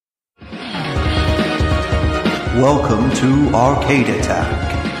Welcome to Arcade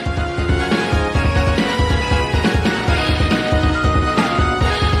Attack.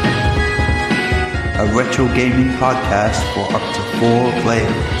 A retro gaming podcast for up to 4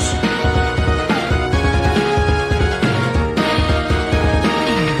 players.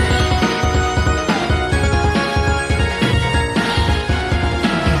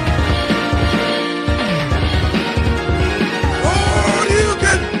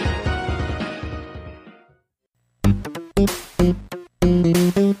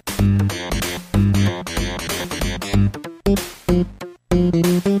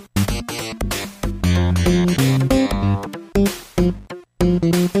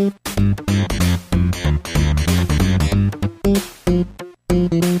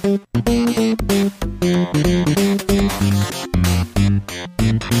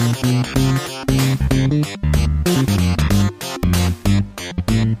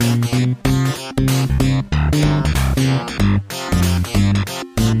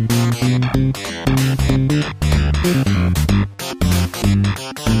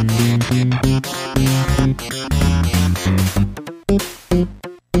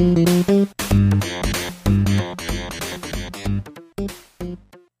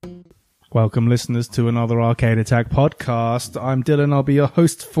 Welcome, listeners, to another Arcade Attack podcast. I'm Dylan. I'll be your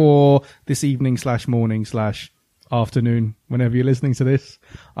host for this evening / morning / afternoon, whenever you're listening to this.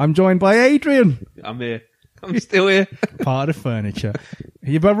 I'm joined by Adrian. I'm here. I'm still here. Part of the furniture.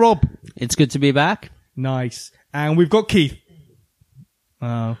 Here by Rob. It's good to be back. Nice. And we've got Keith.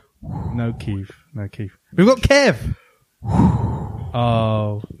 Oh, no Keith. No Keith. We've got Kev.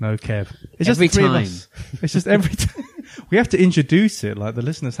 Oh, no Kev. It's just every the three time. of us. It's just every time. We have to introduce it, like the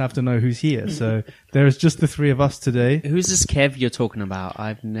listeners have to know who's here. So there's just the three of us today. Who's this Kev you're talking about?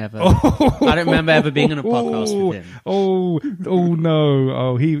 I don't remember ever being on a podcast with him. Oh no.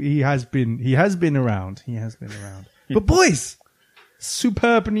 Oh, he has been around. He has been around. But boys,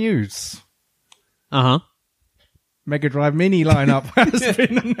 superb news. Uh-huh. Mega Drive Mini lineup has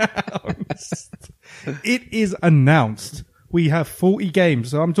been announced. It is announced. We have 40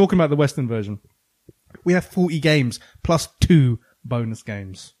 games. So I'm talking about the Western version. We have 40 games plus 2 bonus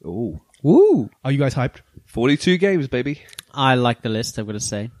games. Ooh. Woo! Are you guys hyped? 42 games, baby. I like the list, I've got to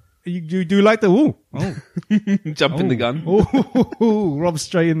say. You do like the ooh? Oh, Jumping the gun. Ooh, Rob's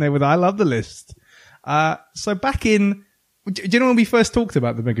straight in there with I love the list. So back in, do you know when we first talked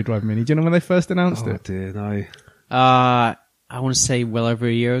about the Mega Drive Mini? Do you know when they first announced Oh, it? dear, no. I want to say well over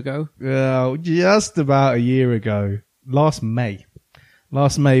a year ago. Just about a year ago. Last May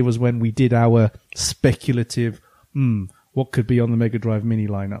was when we did our speculative, what could be on the Mega Drive Mini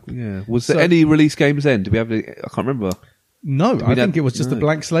lineup. Yeah. Was there any release games then? Did we have any? I can't remember. No, I think it was just a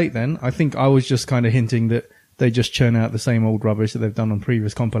blank slate then. I think I was just kind of hinting that they just churn out the same old rubbish that they've done on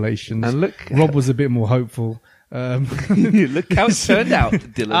previous compilations. And look, Rob was a bit more hopeful. look how it turned out,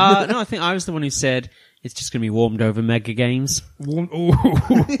 Dylan. No, I think I was the one who said it's just going to be warmed over Mega games. What,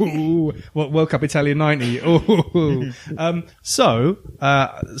 World Cup Italia 90. So,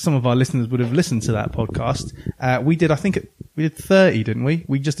 some of our listeners would have listened to that podcast. We did 30, didn't we?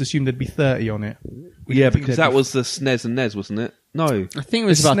 We just assumed there'd be 30 on it. Yeah, because that was the SNES and NES, wasn't it? No. I think it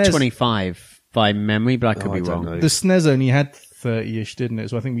was The about SNES 25 by memory, but I could be I don't wrong. know. The SNES only had 30-ish, didn't it?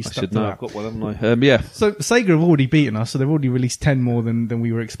 So I think we I stuck should to know. that. I've got one, haven't I? Yeah. So Sega have already beaten us, so they've already released 10 more than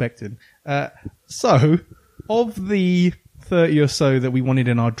we were expecting. So, of the 30 or so that we wanted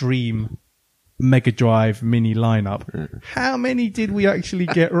in our dream Mega Drive Mini lineup, how many did we actually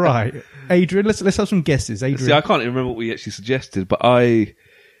get right? Adrian, let's have some guesses. Adrian. See, I can't even remember what we actually suggested, but I'm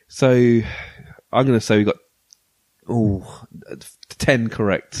going to say we got 10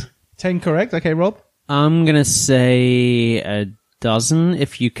 correct. 10 correct. Okay, Rob? I'm going to say a dozen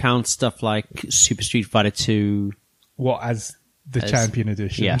if you count stuff like Super Street Fighter 2. What, as the Champion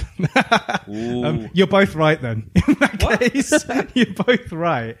Edition? Yeah. You're both right then. In that case, you're both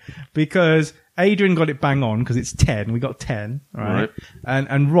right. Because Adrian got it bang on because it's 10. We got 10. Right.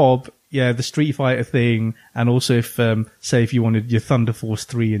 And Rob, yeah, the Street Fighter thing. And also if you wanted your Thunder Force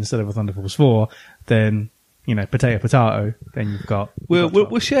 3 instead of a Thunder Force 4, then, potato, then you've got.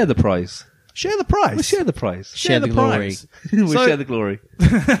 We'll share the prize. Share the prize. We'll share the prize. Share the glory. We'll share the glory.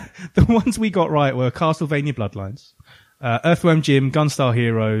 The ones we got right were Castlevania Bloodlines, Earthworm Jim, Gunstar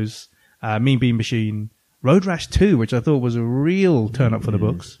Heroes, Mean Bean Machine, Road Rash 2, which I thought was a real turn up for the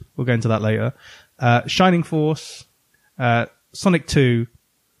books. We'll go into that later. Shining Force, Sonic 2,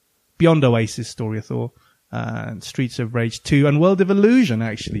 Beyond Oasis, Story of Thor, and Streets of Rage 2, and World of Illusion,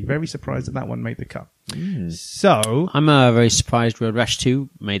 actually. Very surprised that one made the cut. So, I'm very surprised Road Rash 2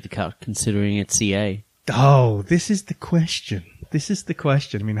 made the cut, considering it's EA. Oh, this is the question.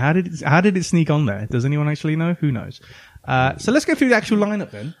 I mean, how did it sneak on there? Does anyone actually know? Who knows? So let's go through the actual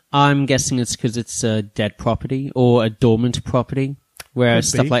lineup then. I'm guessing it's because it's a dead property or a dormant property, whereas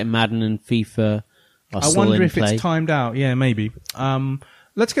Could stuff be. like Madden and FIFA are I still wonder in if play. it's timed out. Yeah, maybe.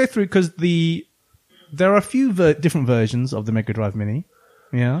 Let's go through because there are a few different versions of the Mega Drive Mini.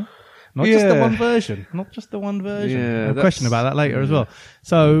 Yeah. Not just the Yeah. one version. Not just the one version. Yeah, I have a that's- question about that later as well.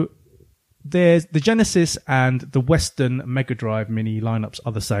 So there's the Genesis and the Western Mega Drive Mini lineups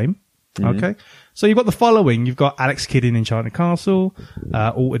are the same. Okay. So you've got the following. You've got Alex Kidd in Enchanted Castle,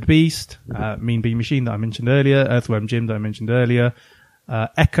 Altered Beast, Mean Bean Machine that I mentioned earlier, Earthworm Jim that I mentioned earlier,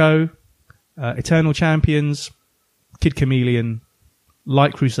 Echo, Eternal Champions, Kid Chameleon,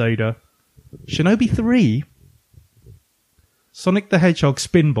 Light Crusader, Shinobi 3, Sonic the Hedgehog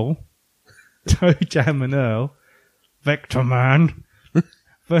Spinball, Toe Jam and Earl, Vector Man,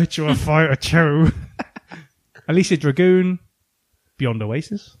 Virtua Fighter 2, Alicia Dragoon, Beyond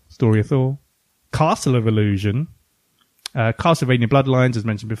Oasis, Story of Thor, Castle of Illusion, Castlevania Bloodlines, as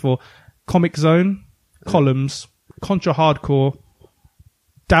mentioned before, Comic Zone, Columns, Contra Hardcore,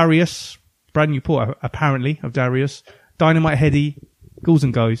 Darius, brand new port apparently of Darius, Dynamite Heady, Ghouls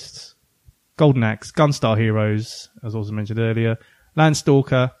and Ghosts, Golden Axe, Gunstar Heroes, as also mentioned earlier,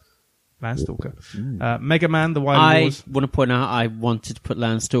 Landstalker, Mega Man, The Wild I Wars. want to point out I wanted to put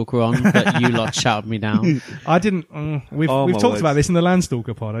Landstalker on, but you lot shouted me down. I didn't. We've Oh, my talked words. about this in the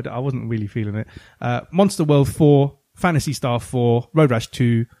Landstalker pod. I wasn't really feeling it. Monster World 4, Phantasy Star 4, Road Rash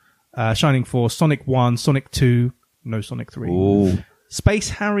 2, Shining Force, Sonic 1, Sonic 2, no Sonic 3, Ooh. Space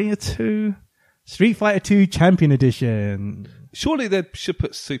Harrier 2, Street Fighter 2 Champion Edition. Surely they should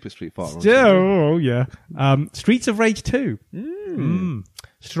put Super Street Fighter on. Oh yeah. Streets of Rage 2,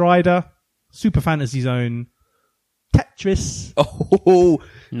 Strider, Super Fantasy Zone, Tetris. Oh,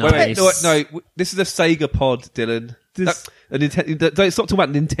 Nice. no, this is a Sega pod, Dylan. This- A Nintendo. Don't stop talking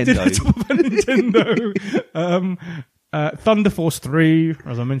about Nintendo. Nintendo. Thunder Force 3,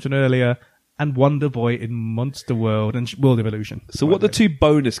 as I mentioned earlier, and Wonder Boy in Monster World and World Evolution. So what are the two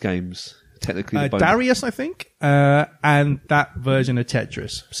bonus games? Technically, the bonus. Darius, I think, and that version of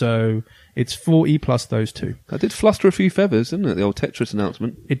Tetris. So it's 40 plus those two. I did fluster a few feathers, didn't it? The old Tetris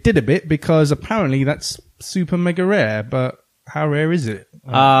announcement. It did a bit because apparently that's super mega rare, but how rare is it?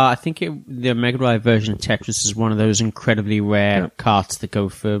 I think the Mega Drive version of Tetris is one of those incredibly rare carts that go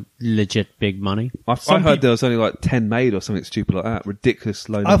for legit big money. I heard there was only like 10 made or something stupid like that. Ridiculous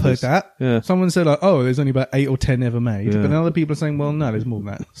low I've heard numbers. that. Yeah. Someone said like, oh, there's only about 8 or 10 ever made. Yeah. But then other people are saying, well, no, there's more than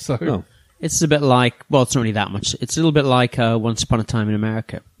that. So Oh. It's a bit like, well, it's not really that much. It's a little bit like Once Upon a Time in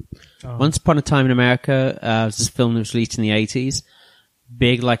America. Once Upon a Time in America was this film that was released in the 80s.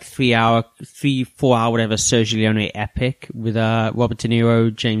 Big, like 4 hour, whatever, Sergio Leone epic with Robert De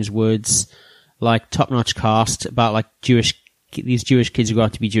Niro, James Woods, like top-notch cast about like these Jewish kids who got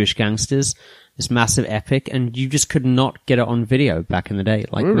out to be Jewish gangsters. This massive epic, and you just could not get it on video back in the day.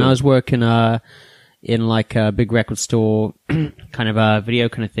 Like when I was working in like a big record store, kind of a video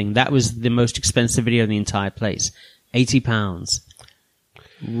kind of thing, that was the most expensive video in the entire place. £80.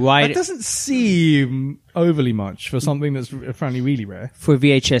 Right. that doesn't seem overly much for something that's apparently really rare. For a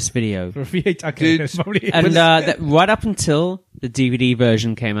VHS video. For a V8, okay, Dude, that's probably And right up until the DVD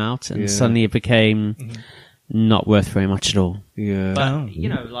version came out, and suddenly it became not worth very much at all. Yeah. But, you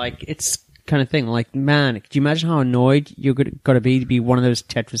know, like, it's kind of thing, like, man, could you imagine how annoyed you're got to be one of those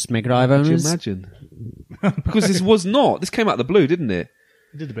Tetris Mega Drive Could you owners? imagine? Because this was not. This came out of the blue, didn't it?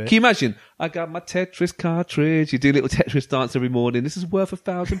 It did a bit. Can you imagine? I got my Tetris cartridge. You do a little Tetris dance every morning. This is worth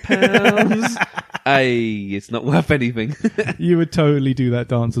 £1,000. Hey, it's not worth anything. You would totally do that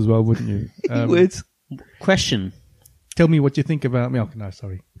dance as well, wouldn't you? You would. Question. Tell me what you think about me. Oh, no,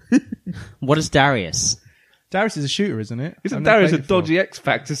 sorry. What is Darius? Darius is a shooter, isn't it? Isn't I've never Darius a played it before. dodgy X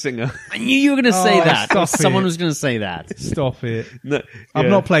Factor singer? I knew you were going to say Oh, that. stop Someone it. was going to say that. Stop it. No, I've yeah.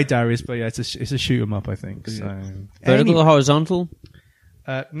 not played Darius, but yeah, it's a shoot 'em up, I think. So Vertical or horizontal?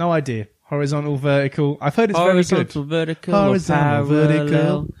 no idea. Horizontal, vertical. I've heard it's very Horizontal, good. vertical, Horizontal, or vertical.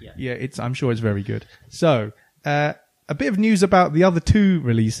 parallel. Yeah, I'm sure it's very good. So, a bit of news about the other two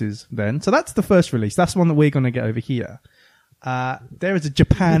releases then. So that's the first release. That's the one that we're going to get over here. There is a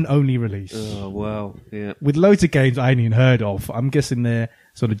Japan-only release Oh, wow. Yeah. with loads of games I hadn't even heard of. I'm guessing they're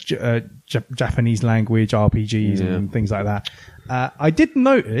sort of Japanese language RPGs and things like that. I did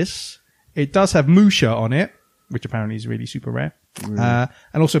notice it does have Musha on it, which apparently is really super rare. And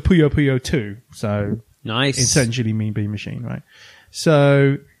also Puyo Puyo 2. So Nice. essentially Mean Bean Machine, right?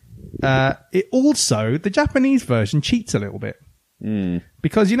 So it also, the Japanese version cheats a little bit.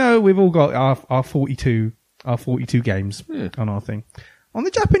 Because, you know, we've all got our 42 games on our thing. On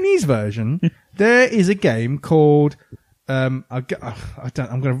the Japanese version, There is a game called I'm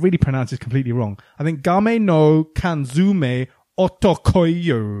going to really pronounce this completely wrong. I think Game no Kanzume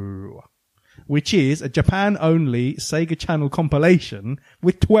Otokoyo, which is a Japan-only Sega Channel compilation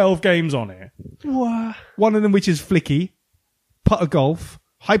with 12 games on it. What? One of them which is Flicky, Putter Golf,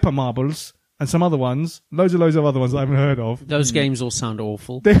 Hyper Marbles, and some other ones. Loads of other ones that I haven't heard of. Those games all sound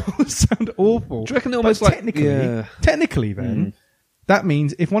awful. They all sound awful. Do you reckon they're But almost like... technically then, that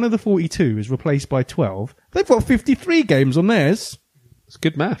means if one of the 42 is replaced by 12, they've got 53 games on theirs. It's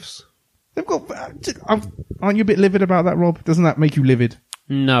good maths. They've got... Aren't you a bit livid about that, Rob? Doesn't that make you livid?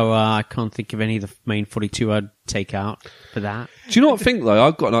 No, I can't think of any of the main 42 I'd take out for that. Do you not think,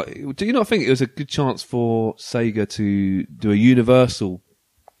 though, do you not think it was a good chance for Sega to do a universal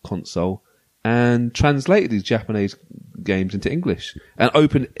console and translate these Japanese games into English and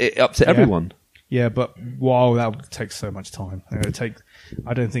open it up to everyone? Yeah, but wow, that would take so much time. It would take...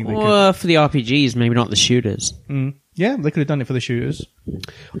 I don't think they could... Or for the RPGs, maybe not the shooters. Yeah, they could have done it for the shooters.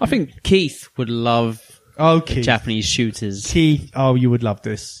 I think... Keith would love Keith. Japanese shooters. Keith, you would love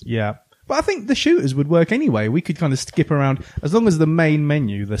this. Yeah. But I think the shooters would work anyway. We could kind of skip around. As long as the main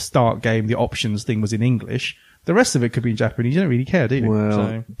menu, the start game, the options thing was in English, the rest of it could be in Japanese. You don't really care, do you?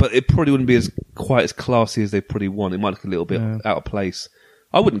 Well, but it probably wouldn't be quite as classy as they probably want. It might look a little bit out of place.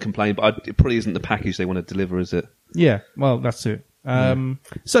 I wouldn't complain, but it probably isn't the package they want to deliver, is it? Yeah, well, that's it.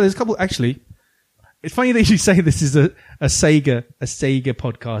 So there's a couple, actually, it's funny that you say this is a Sega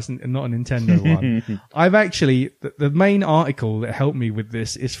podcast and not a Nintendo one. I've actually, the main article that helped me with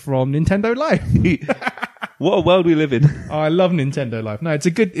this is from Nintendo Life. What a world we live in. Oh, I love Nintendo Life. No, it's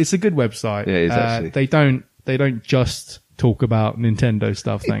a good website. Yeah, it is actually. They don't just talk about Nintendo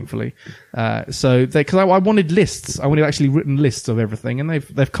stuff, thankfully. Because I wanted lists. I wanted actually written lists of everything, and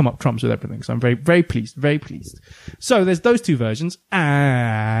they've come up trumps with everything. So I'm very, very pleased. Very pleased. So there's those two versions,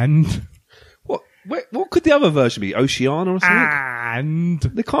 and What could the other version be? Oceania or something? And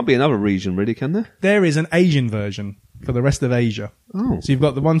There can't be another region, really, can there? there is an Asian version for the rest of Asia. Oh. So you've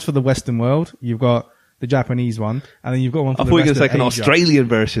got the ones for the Western world, you've got the Japanese one, and then you've got one for I the thought you were rest going to of say an Asia. Australian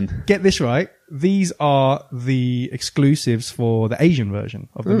version. Get this right. These are the exclusives for the Asian version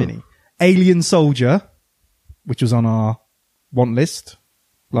of the Mini. Alien Soldier, which was on our want list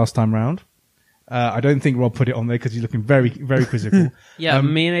last time round. I don't think Rob put it on there because he's looking very, very quizzical. Yeah,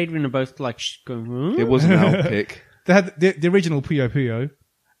 me and Adrian are both like going, "Hmm?" It wasn't an out pick. They had the original Puyo Puyo.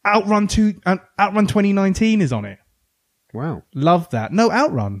 Outrun 2019 is on it. Wow. Love that. No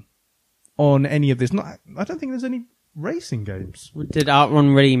Outrun on any of this. I don't think there's any racing games. Did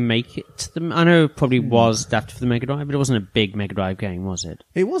Outrun really make it to them? I know it probably was adapted for the Mega Drive, but it wasn't a big Mega Drive game, was it?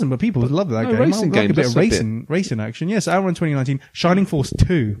 It wasn't, but people love that game. racing I like a games, bit of that's racing action. Yes, Outrun 2019. Shining Force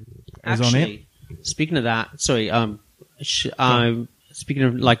 2 is on it. Speaking of that, sorry, speaking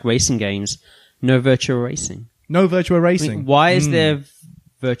of like racing games, no Virtua Racing. No Virtua I Racing. mean, why is there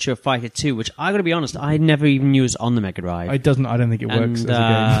Virtua Fighter 2, which I gotta be honest, I never even knew was on the Mega Drive. I don't think it works as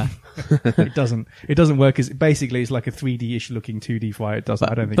a game. It doesn't work as, basically it's like a 3D-ish looking 2D fight. It doesn't,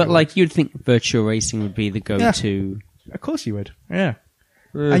 I don't think But it like, works. you'd think Virtua Racing would be the go-to. Of course you would. Yeah.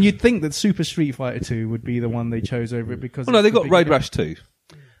 And you'd think that Super Street Fighter 2 would be the one they chose over it because... Oh, no, it's they the got big- Road Rash 2.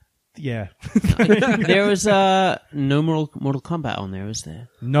 Yeah. There was no Mortal Kombat on there, is there?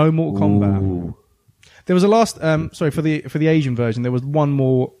 No Mortal Kombat. Ooh. There was a last, for the Asian version, there was one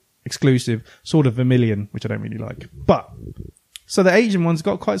more exclusive, Sword of Vermilion, which I don't really like. But, so the Asian one's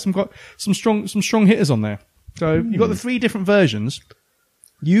got some strong hitters on there. So you've got the 3 different versions.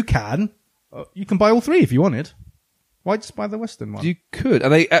 You can buy all 3 if you wanted. Why just buy the Western one? You could.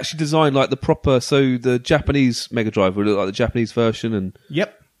 And they actually designed like the proper, so the Japanese Mega Drive would look like the Japanese version and...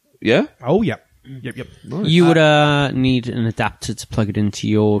 Yep. Yeah? Oh, yep. Yep. Nice. You would need an adapter to plug it into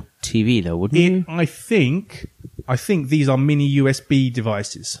your TV, though, wouldn't you? I think these are mini USB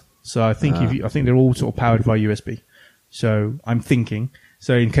devices. So I think I think they're all sort of powered by USB. So I'm thinking.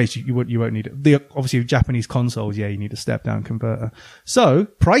 So in case you won't need it. Obviously Japanese consoles, yeah, you need a step down converter. So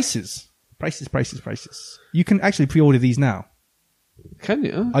prices. You can actually pre-order these now. Can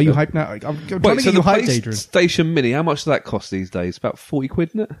you? Are you hyped now? I'm trying to Wait, get so you the hyped, Adrian. PlayStation Mini, how much does that cost these days? About 40 quid,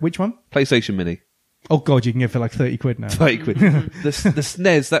 isn't it? Which one? PlayStation Mini. Oh god, you can get it for like 30 quid now. 30 quid. the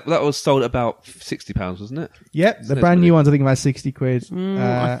SNES, that was sold at about £60, wasn't it? Yep, the SNES brand Mini. new ones I think about 60 quid.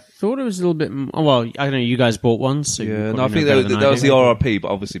 I thought it was a little bit... well, I don't know, you guys bought one, so you Yeah, no, I probably think know better than that I was do. the RRP, but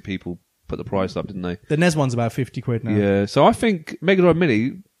obviously people put the price up, didn't they? The NES one's about 50 quid now. Yeah, so I think Mega Drive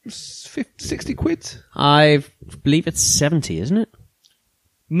Mini, 60 quid? I believe it's 70, isn't it?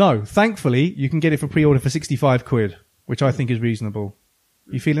 No, thankfully, you can get it for pre-order for 65 quid, which I think is reasonable.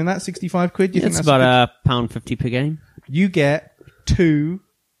 You feeling that? 65 quid? You think It's that's about good? £1.50 per game. You get 2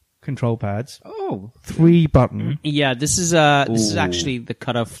 control pads, Oh, 3-button. Yeah, this is Ooh. actually the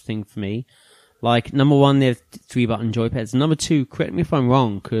cutoff thing for me. Like, number one, they have 3-button joypads. Number two, correct me if I'm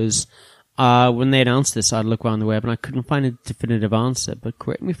wrong, because when they announced this, I'd look around the web and I couldn't find a definitive answer. But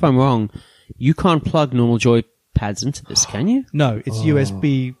correct me if I'm wrong, you can't plug normal joypads into this, can you? No, it's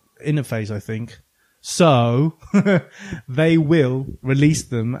USB interface, I think. So they will release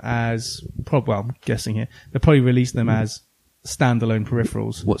them as I'm guessing here. They'll probably release them as standalone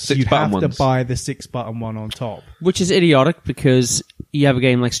peripherals. What, So you'd 6-button have ones? to buy the 6-button one on top. Which is idiotic, because you have a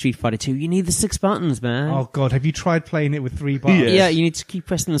game like Street Fighter 2, you need the 6 buttons, man. Oh god, have you tried playing it with 3 buttons? Yeah. Yeah, you need to keep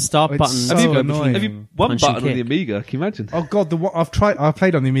pressing the start It's button. so to go annoying. between have you one punch and button on the kick. Amiga? Can you imagine? Oh god, I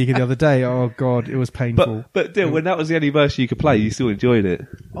played on the Amiga the other day. Oh god, it was painful. But Dill, when that was the only version you could play, you still enjoyed it.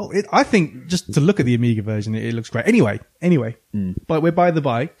 I think just to look at the Amiga version, it looks great. Anyway, but we're by the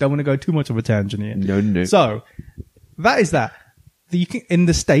by. Don't want to go too much of a tangent here. No. So that is that. In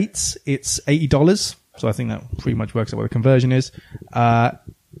the States, it's $80. So I think that pretty much works out what the conversion is. The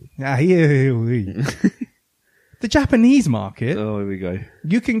Japanese market, Oh, here we go.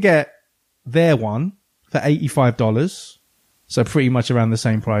 you can get their one for $85. So pretty much around the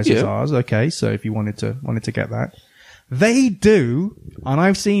same price as Yeah. ours. Okay, so if you wanted to get that, they do, and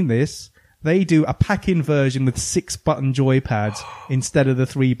I've seen this. They do a pack-in version with 6-button joypads instead of the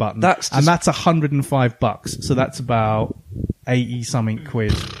 3-button, That's and that's $105. So that's about 80 something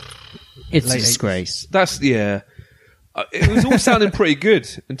quid. It's a Late disgrace. That's, yeah. It was all sounding pretty good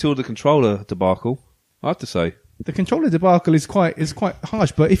until the controller debacle, I have to say. The controller debacle is quite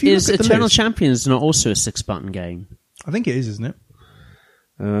harsh, but if you Is look at the Eternal list, Champions not also a 6-button game? I think it is, isn't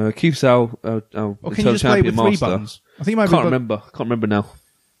it? Keith's our Or can you Eternal just play it Champion with 3 master. buttons? I think it might Can't be. remember now.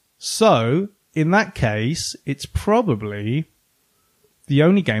 So, in that case, it's probably the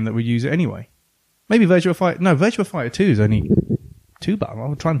only game that would use it anyway. Maybe Virtua Fighter. No, Virtua Fighter 2 is only 2 buttons. I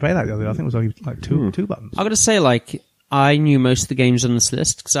was trying to play that the other day. I think it was only like two buttons. I gotta say, like, I knew most of the games on this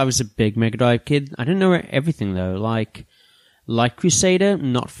list because I was a big Mega Drive kid. I didn't know everything though. Like Light Crusader,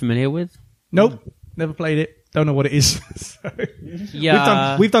 not familiar with. Nope, never played it. Don't know what it is. So,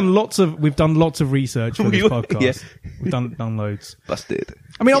 Yeah, we've done lots of research for this We- podcast. yeah. We've done loads. Busted.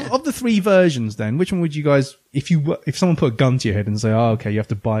 I mean, of the 3 versions, then which one would you guys, if someone put a gun to your head and say, "Oh, okay, you have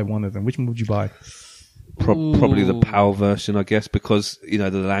to buy one of them," which one would you buy? Probably the PAL version, I guess, because, the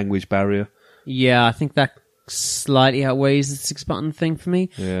language barrier. yeah, I think that slightly outweighs the 6-button thing for me.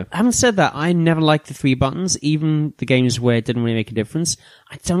 Yeah. Having said that, I never liked the 3 buttons, even the games where it didn't really make a difference.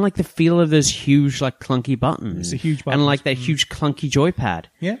 I don't like the feel of those huge, like, clunky buttons. It's a huge And buttons. like that huge clunky joypad.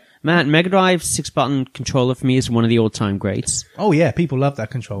 Yeah. Man, Mega Drive 6-button controller for me is one of the all-time greats. Oh yeah, people love that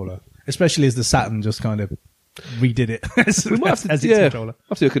controller, especially as the Saturn just kind of redid it as, We might have to, as its controller.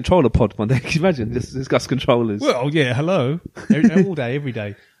 have to do a controller pod one day. Can you imagine? Just discuss controllers. Well, yeah, hello, all day, every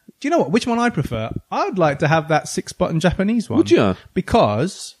day. Do you know what? Which one I prefer? I'd like to have that 6-button Japanese one. Would you?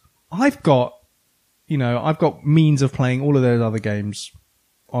 Because I've got means of playing all of those other games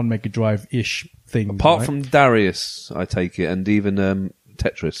on Mega Drive-ish things. Apart right? from Darius, I take it, and even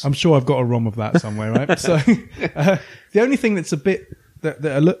Tetris. I'm sure I've got a ROM of that somewhere, right? So the only thing that's a bit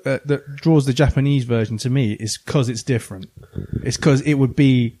that draws the Japanese version to me is because it's different. It's because it would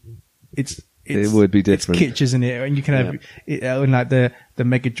be It would be different. It's kitsch, isn't it? And you can have it, and like the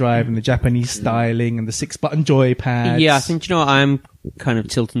Mega Drive and the Japanese styling and the 6-button joypads. Yeah, I think, I'm kind of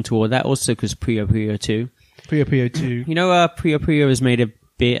tilting toward that also because Puyo Puyo 2. Puyo Puyo 2. Puyo Puyo has made a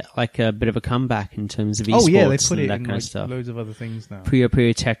bit of a comeback in terms of esports Oh yeah, they put and it that in kind like of stuff. loads of other things now. Puyo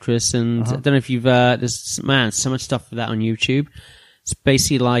Puyo Tetris, and I don't know if you've there's so much stuff for that on YouTube. It's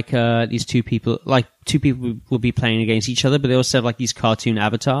basically like these two people will be playing against each other, but they also have like these cartoon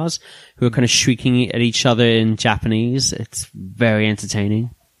avatars who are kind of shrieking at each other in Japanese. It's very entertaining.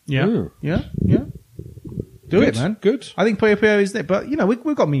 Yeah, Ooh. yeah. Do Good, it, man. good. I think Puyo Puyo is there, but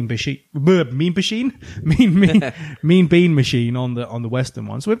we've got Mean Bean Machine on the Western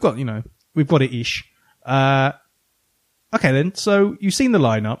one, so we've got it ish. Okay then, so you've seen the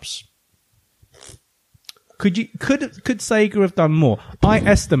lineups. Could Sega have done more? I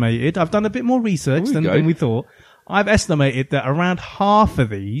estimated. I've done a bit more research There we go. than we thought. I've estimated that around half of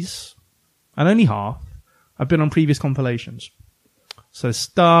these, and only half, have been on previous compilations. So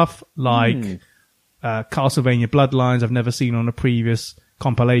stuff like Castlevania Bloodlines, I've never seen on a previous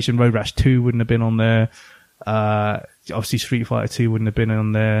compilation. Road Rash 2 wouldn't have been on there. Obviously, Street Fighter 2 wouldn't have been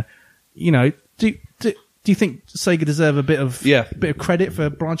on there. Do you think Sega deserve a bit of credit for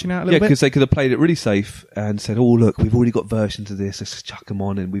branching out a little bit? because they could have played it really safe and said, "Oh, look, we've already got versions of this. Let's just chuck them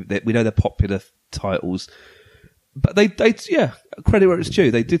on, and we know they're popular titles." But they credit where it's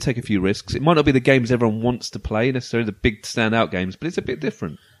due. They did take a few risks. It might not be the games everyone wants to play necessarily, the big standout games, but it's a bit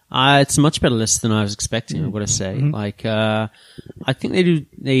different. It's a much better list than I was expecting, I've got to say. Like, I think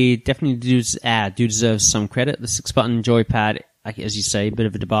they definitely do deserve some credit. The 6-button joypad, like, as you say, a bit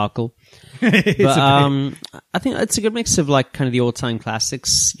of a debacle. But, I think it's a good mix of, like, kind of the all-time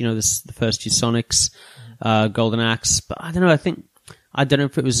classics, you know, the first 2 Sonics, Golden Axe, but I don't know, I don't know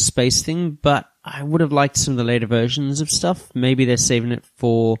if it was a space thing, but I would have liked some of the later versions of stuff. Maybe they're saving it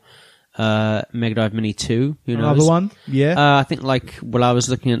for Mega Drive Mini 2. Who knows? Another one? Yeah. I think, like, while I was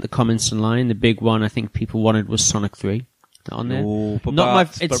looking at the comments online, the big one I think people wanted was Sonic 3 on there. Oh,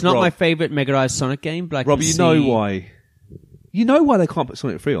 It's not my favorite Mega Drive Sonic game, but I Rob, can you see... know why. You know why they can't put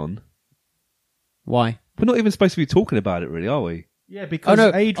Sonic 3 on? Why? We're not even supposed to be talking about it, really, are we? Yeah, because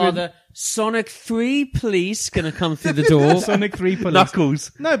Adrian... Are the Sonic 3 police going to come through the door? Sonic 3 police.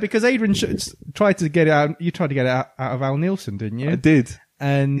 Knuckles. No, because Adrian tried to get it out. You tried to get it out of Al Nielsen, didn't you? I did.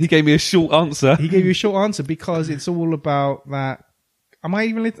 And He gave me a short answer. he gave you a short answer because it's all about that. Am I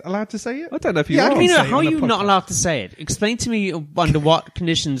even allowed to say it? I don't know if you Yeah, I are. can say it How on are the you not podcast. allowed to say it? Explain to me under what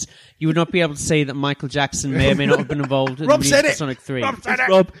conditions you would not be able to say that Michael Jackson may or may not have been involved in the Rob release said of it. Sonic 3. Rob said it.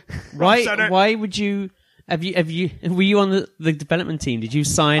 Rob. Why would you... Were you on the development team? Did you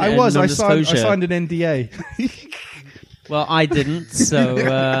sign a I was. I non-disclosure? signed an NDA. Well, I didn't,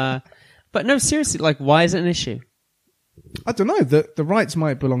 so... but no, seriously, like, why is it an issue? I don't know. The rights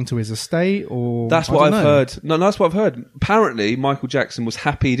might belong to his estate, or That's I what don't I've know. heard. No, that's what I've heard. Apparently, Michael Jackson was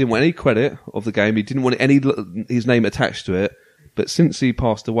happy. He didn't want any credit of the game. He didn't want his name attached to it. But since he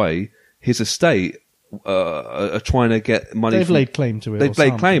passed away, his estate are trying to get money. They've laid claim to it. They've or laid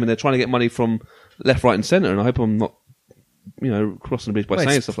something. claim, and they're trying to get money from left, right, and centre. And I hope I'm not, crossing the bridge by Well,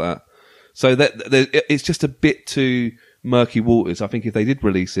 saying it's- stuff like that. So it's just a bit too murky waters. I think if they did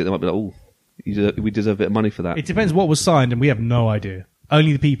release it, they might be like, "Oh, we deserve a bit of money for that." It depends what was signed, and we have no idea.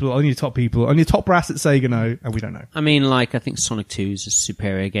 Only the top brass at Sega know, and we don't know. I mean, like, I think Sonic 2 is a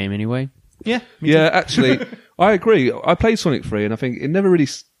superior game anyway. Yeah, Yeah, actually, I agree. I played Sonic 3, and I think it never really.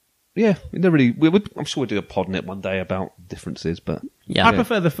 I'm sure we'll do a pod on it one day about differences, but Yeah. I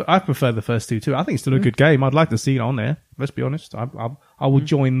prefer the first two too. I think it's still a good game. I'd like to see it on there. Let's be honest. I would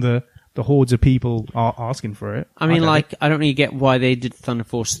join the hordes of people asking for it. I mean, don't like, I don't really get why they did Thunder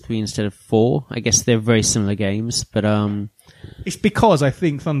Force 3 instead of 4. I guess they're very similar games, but it's because I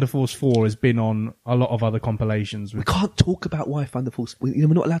think Thunder Force 4 has been on a lot of other compilations. we can't talk about why Thunder Force. We're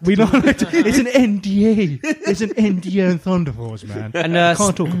not allowed to. We don't. It's an NDA. It's an NDA in Thunder Force, man. And,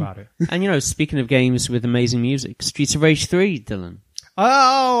 Can't talk about it. and speaking of games with amazing music, Streets of Rage 3, Dylan.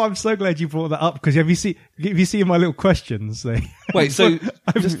 Oh, I'm so glad you brought that up because have you seen my little questions? Wait, so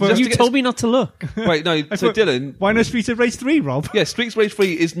You told me not to look. wait, no. So Dylan, why no Streets of Rage 3, Rob? yeah, Streets of Rage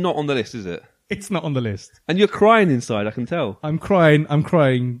 3 is not on the list, is it? It's not on the list. And you're crying inside, I can tell. I'm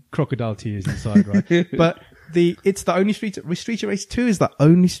crying crocodile tears inside, right? But it's the only Streets of Rage 2 is the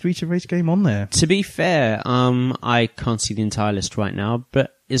only Streets of Rage game on there. To be fair, I can't see the entire list right now,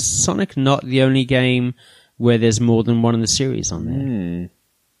 but is Sonic not the only game where there's more than one in the series on there?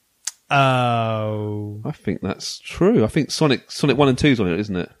 Oh. I think that's true. I think Sonic 1 and 2 is on it,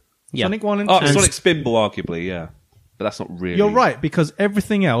 isn't it? Yeah. Sonic 1 and 2. Oh, Sonic Spinball, arguably, yeah. But that's not really. You're right, because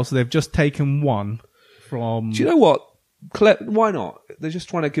everything else, they've just taken one from... Do you know what? Why not? They're just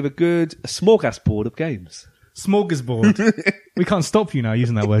trying to give a smorgasbord of games. Smorgasbord. We can't stop you now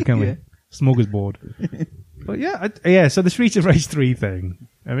using that word, can we? Smorgasbord. But yeah, so the Streets of Rage 3 thing.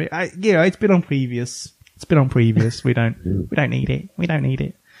 I mean, it's been on previous. We don't need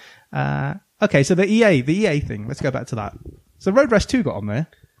it. Okay, so the EA thing. Let's go back to that. So Road Rash 2 got on there.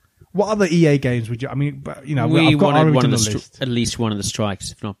 What other EA games would you? I mean, We I've got wanted Orange on the list. at least one of the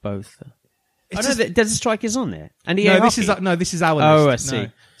strikes, if not both. It's no, just- Desert Strikers on there, and EA No, Hockey. this is our list. Oh, I No. see.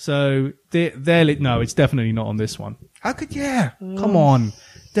 So no, it's definitely not on this one. How could Come on,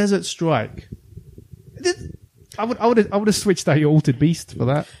 Desert Strike. I would have switched out your Altered Beast for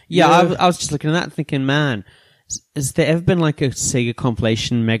that. Yeah, I was just looking at that, thinking, man, has there ever been like a Sega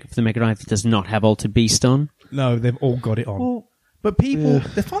compilation for the Mega Drive that does not have Altered Beast on? No, they've all got it on. But people,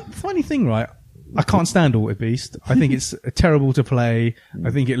 the funny thing, right? I can't stand Altered Beast. I think it's terrible to play. I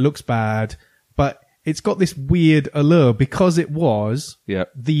think it looks bad, but it's got this weird allure because it was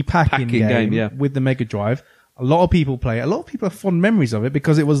the packing game with the Mega Drive. A lot of people play it. A lot of people have fond memories of it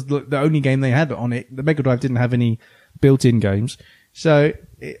because it was the only game they had on it. The Mega Drive didn't have any built-in games. So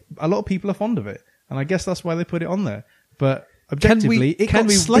a lot of people are fond of it. And I guess that's why they put it on there. But objectively, it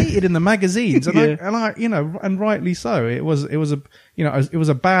got slated in the magazines, and and rightly so. It was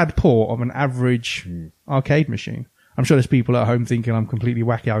a bad port of an average arcade machine. I'm sure there's people at home thinking I'm completely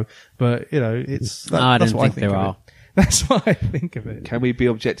wacko, but that's don't what I think there of are. It. That's what I think of it. Can we be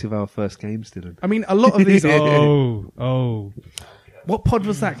objective our first games, Dylan? I mean, a lot of these. Oh. What pod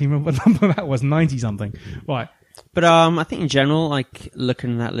was that? Can you remember what number that was? 90 something. Right. But I think in general, like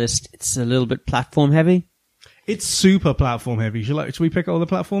looking at that list, it's a little bit platform heavy. It's super platform heavy. Should we pick all the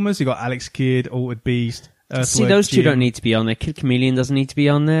platformers? You got Alex Kidd, Altered Beast. See, those two don't need to be on there. Kid Chameleon doesn't need to be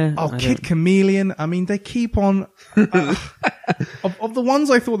on there. Oh, Kid Chameleon. I mean, they keep on. Of the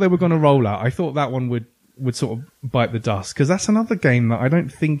ones I thought they were going to roll out, I thought that one would sort of bite the dust, because that's another game that I don't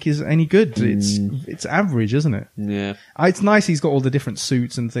think is any good. It's average, isn't it? Yeah. It's nice. He's got all the different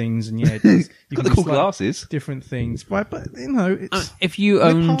suits and things, and yeah, you Got the cool glasses. different things. But you know, it's if you we're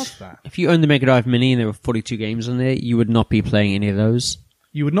owned past that. the Mega Drive Mini and there were 42 games on there, you would not be playing any of those.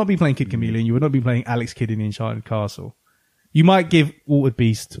 You would not be playing Kid Chameleon. You would not be playing Alex Kidd in the Enchanted Castle. You might give Altered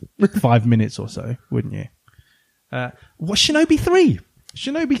Beast 5 minutes or so, wouldn't you? What Shinobi 3?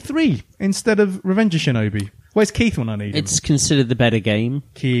 Shinobi 3 instead of Revenge of Shinobi. Where's Keith when I need him? It's considered the better game.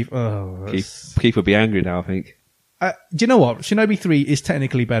 Keith. Oh, Keith would be angry now, I think. do you know what? Shinobi 3 is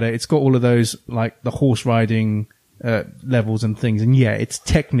technically better. It's got all of those, like, the horse riding levels and things, and yeah, it's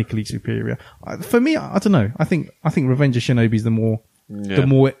technically superior. For me, I don't know. I think Revenge of Shinobi is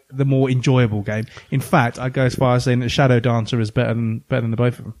the more enjoyable game. In fact, I'd go as far as saying that Shadow Dancer is better than the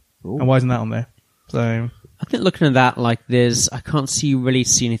both of them. Ooh. And why isn't that on there? So I think looking at that, like, I can't really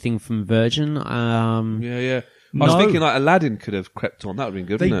see anything from Virgin. Yeah. I was thinking like Aladdin could have crept on. That would have been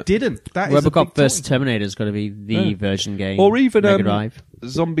good, they wouldn't it? didn't. That is a Robocop big vs. point. Terminator has got to be the Virgin game. Or even Mega Drive.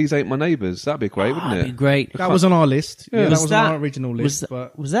 Zombies Ain't My Neighbours. That'd be great, wouldn't That'd be it? great. That was on our list. Yeah, that Was was on our original list.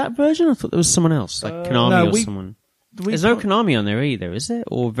 But Was that Virgin? I thought there was someone else, like Konami no, or we- someone. There's no Konami on there either, is there?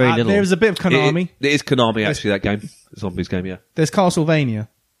 Or very little? there's a bit of Konami. It is Konami, actually, that game. Zombies game, yeah. There's Castlevania.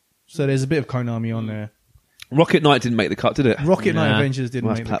 So there's a bit of Konami on there. Rocket Knight didn't make the cut, did it? Rocket Knight Nah. Adventures didn't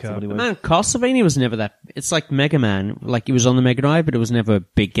Nice make the platform cut. anyway. Man, Castlevania was never that. It's like Mega Man. Like, it was on the Mega Drive, but it was never a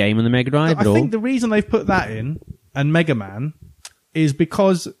big game on the Mega Drive I at all. think the reason they've put that in, and Mega Man, is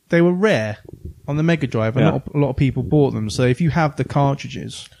because they were rare on the Mega Drive, and Yeah. not a lot of people bought them. So if you have the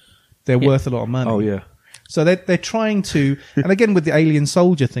cartridges, they're worth a lot of money. Oh, yeah. So they're trying to, and again with the Alien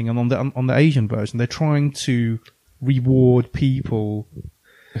Soldier thing, and on the Asian version, they're trying to reward people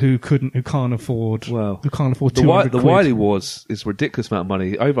who can't afford Well, who can't afford The 200 quid. Wily Wars is a ridiculous amount of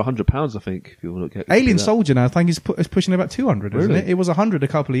money. Over £100, I think, if you look at Alien that. Soldier now, I think is pushing about 200, isn't Really? it? It was 100 a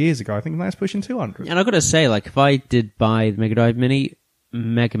couple of years ago. I think now it's pushing 200. And I've got to say, like, if I did buy the Mega Drive Mini,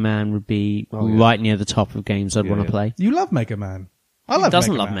 Mega Man would be right near the top of games I'd want to play. You love Mega Man. I Who love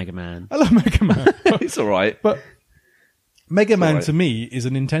doesn't Mega love Man. Mega Man? I love Mega Man. It's all right. But Mega Man alright. to me is a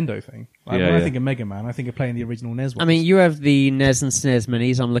Nintendo thing. Like, Yeah, when I yeah. think of Mega Man, I think of playing the original NES one. I mean, you have the NES and SNES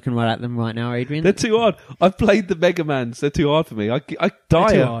Minis. I'm looking right at them right now, Adrian. They're too hard. I've played the Mega Mans. They're too hard for me. I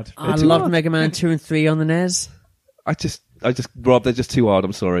die. too hard. I too loved hard. Mega Man 2 and 3 on the NES. Rob, they're just too hard.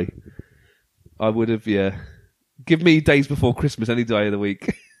 I'm sorry. I would have, yeah. Give me Days Before Christmas any day of the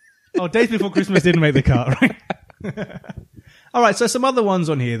week. Oh, Days Before Christmas didn't make the cut, right? All right, so some other ones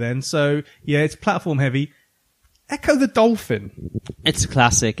on here then. So, yeah, it's platform heavy. Echo the Dolphin. It's a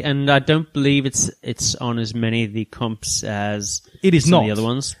classic, and I don't believe it's on as many of the comps as It is some not. of the other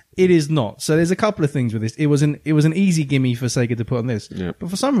ones. It is not. So there's a couple of things with this. It was an easy gimme for Sega to put on this. Yeah. But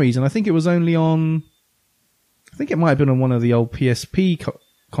for some reason, I think it was only on... I think it might have been on one of the old PSP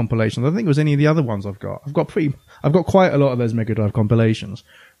compilations. I don't think it was any of the other ones I've got. I've got quite a lot of those Mega Drive compilations.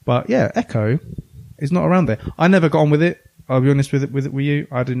 But yeah, Echo is not around there. I never got on with it. I'll be honest with you.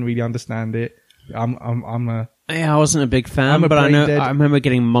 I didn't really understand it. Yeah, I wasn't a big fan, I'm a but brain dead. I remember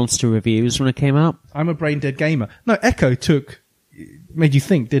getting monster reviews when it came out. I'm a brain dead gamer. No, Echo made you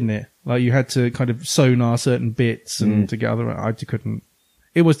think, didn't it? Like you had to kind of sonar certain bits and to get other. I couldn't.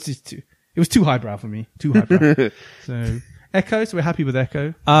 It was too highbrow for me. Too highbrow. So Echo. So we're happy with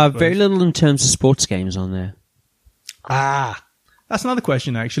Echo. Very little in terms of sports games on there. That's another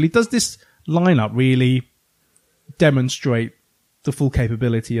question. Actually, does this lineup really demonstrate the full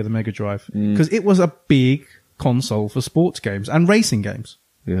capability of the Mega Drive? Because it was a big console for sports games and racing games.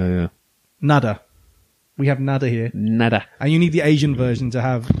 Yeah. Nada. We have nada here. Nada. And you need the Asian version to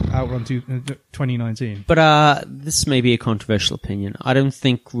have Outrun 2019. But this may be a controversial opinion. I don't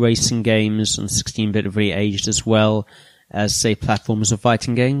think racing games on 16-bit have really aged as well as, say, platformers or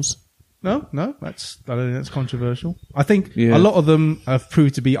fighting games. No, I don't think that's controversial. I think Yeah. a lot of them have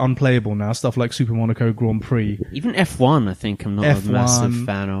proved to be unplayable now. Stuff like Super Monaco Grand Prix. Even F1, I think I'm not a F1. massive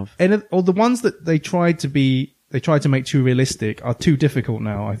fan of. Or the ones that they tried to make too realistic are too difficult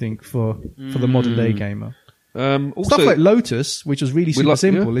now, I think, for the modern day gamer. Also, Stuff like Lotus, which was really super like-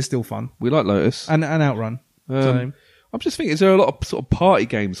 simple, yeah. is still fun. we like Lotus. And Outrun. So I'm just thinking, is there a lot of sort of party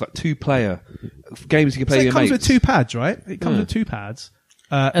games, like 2-player games you can play with it your comes mates? with 2 pads, right? It comes Yeah. with 2 pads.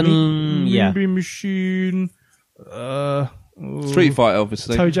 Yeah. Mean Bean Machine. Street Fighter,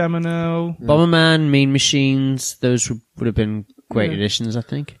 obviously. Toe Jam and Earl. Bomberman, Mean Machines, those would have been great additions, I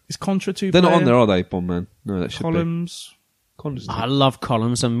think. Is Contra 2 They're not on there, are they, Bomberman? No, that should Columns. be. Columns. I love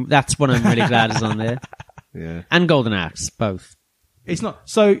Columns, and that's what I'm really glad is on there. Yeah. And Golden Axe, both. It's not.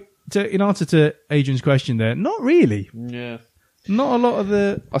 So, in answer to Adrian's question there, not really. Yeah. Not a lot of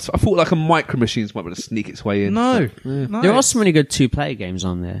the... I thought like a Micro Machines might be able to sneak its way in. No. But, yeah. No. There are some really good 2-player games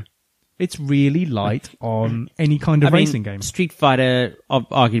on there. It's really light on any kind of racing game. Street Fighter,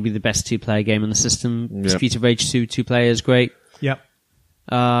 arguably the best 2-player game on the system. Yeah. Street of Rage 2 player is great. Yep.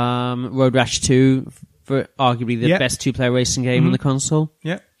 Road Rash 2, for arguably the Yep. best 2-player racing game on the console.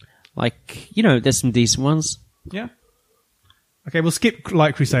 Yep. Like, there's some decent ones. Yeah. Okay, we'll skip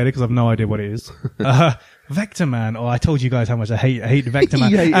Light Crusader because I've no idea what it is. Vector Man. Oh, I told you guys how much I hate Vector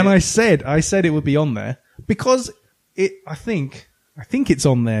Man, You hate and it. I said it would be on there because I think it's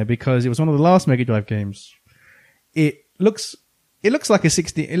on there because it was one of the last Mega Drive games. It looks like a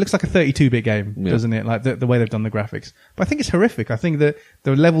 32-bit game, Yeah. doesn't it? Like the way they've done the graphics. But I think it's horrific. I think that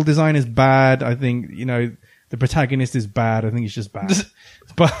the level design is bad. I think the protagonist is bad. I think it's just bad.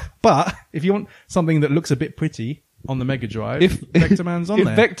 but if you want something that looks a bit pretty on the Mega Drive, Vector Man's on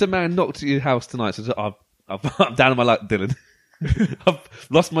there. If Vector Man knocked at your house tonight, says, I'm down on my luck, Dylan. I've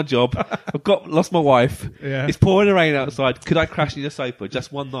lost my job. Lost my wife. Yeah. It's pouring the rain outside. Could I crash in your sofa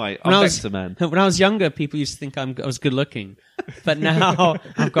just one night? I'm Vector Man. When I was younger, people used to think I was good looking. But now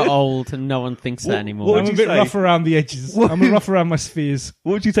I've got old and no one thinks that anymore. what I'm would a you bit say? rough around the edges. I'm rough around my spheres.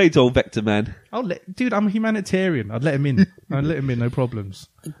 What would you say to old Vector Man? Dude, I'm a humanitarian. I'd let him in. No problems.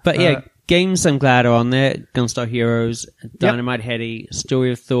 But yeah, games I'm glad are on there. Gunstar Heroes, Dynamite Headdy,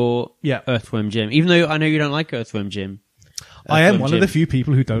 Story of Thor, Yeah. Earthworm Jim. Even though I know you don't like Earthworm Jim. I am Earthworm one Jim. of the few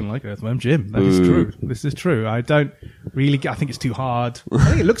people who don't like Earthworm Jim. That is true. This is true. I don't really. I think it's too hard. I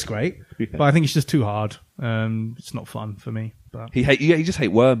think it looks great, but I think it's just too hard. It's not fun for me. But You just hate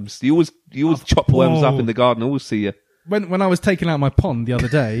worms. You always chop worms up in the garden. I always see you. when I was taking out my pond the other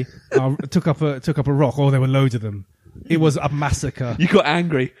day, I took up a rock. Oh, there were loads of them. It was a massacre. You got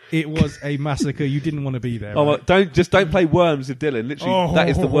angry. It was a massacre. You didn't want to be there. Oh, right? well, don't play worms with Dylan. Literally, that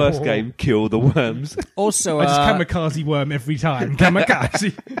is the worst game. Kill the worms. Also, I just kamikaze worm every time.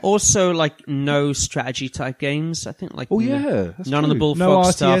 Kamikaze. also like no strategy type games. I think like Oh, yeah, that's none of the true. Bullfrog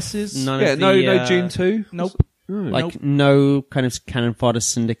No stuff. RTSs? None Yeah, of no the, June 2. Nope. Like no kind of Cannon Fodder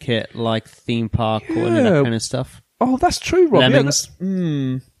Syndicate, like Theme Park or any of that Yeah. kind of stuff. Oh, that's true, Rob. Lemmings.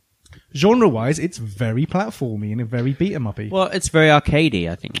 Genre-wise, it's very platformy and very beat-em-uppy. Well, it's very arcadey,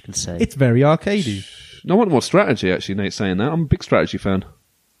 I think you can say. It's very arcadey. I want more strategy, actually, Nate's saying that. I'm a big strategy fan.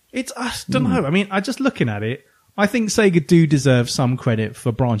 I don't know. I mean, just looking at it, I think Sega do deserve some credit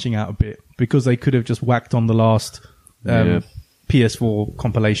for branching out a bit because they could have just whacked on the last PS4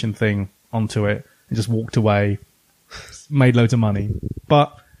 compilation thing onto it and just walked away, made loads of money.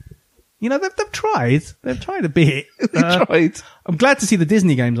 But they've tried. They've tried a bit. Tried. I'm glad to see the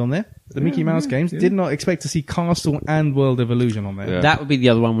Disney games on there. The Mickey Mouse games. yeah. Did not expect to see Castle and World of Illusion on there. Yeah. That would be the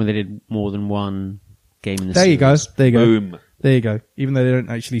other one where they did more than one game in the There you go. series. There you go. Boom. There you go. Even though they don't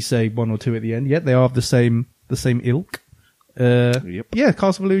actually say one or two at the end, yet they are of the same ilk. Yep. Yeah,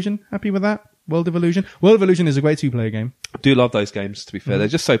 Castle of Illusion. Happy with that. World of Illusion. World of Illusion is a great 2-player game. I do love those games, to be fair. They're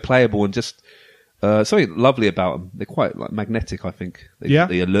just so playable and just something lovely about them. They're quite magnetic, I think. Yeah.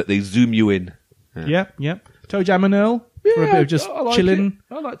 They zoom you in. Yeah. Toe Jam and Earl for a bit of just I like chilling.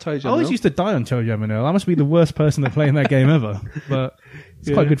 it. I like Toe I Jam. always used to die on Toe Jam and Earl. I must be the worst person at playing that game ever. But it's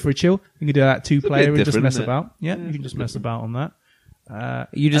quite good for a chill. You can do that 2-player and just different, mess isn't it? about. Yeah, you can just mess about on that.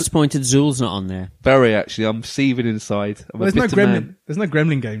 You disappointed Zool's not on there. Very, actually. I'm seething inside. I'm Well, a bitter man. There's no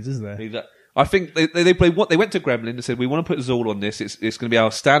Gremlin games, is there? I think they played what they went to Gremlin and said, we want to put Zool on this. It's going to be our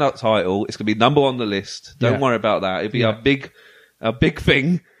standout title. It's going to be number on the list. Don't Yeah. worry about that. It'll be Yeah. a big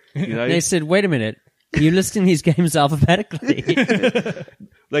thing. You know, They said, wait a minute, you're listing these games alphabetically.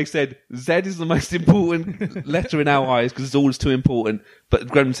 they said Z is the most important letter in our eyes because Zool is too important. But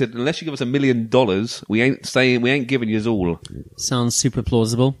Gremlin said, unless you give us $1 million, we ain't giving you Zool. Sounds super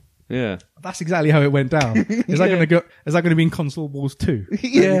plausible. Yeah. That's exactly how it went down. Is that going to be in Console Wars 2?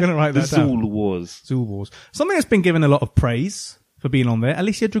 You're going to write the that down. Zool Wars. Zool Wars. Something that's been given a lot of praise for being on there.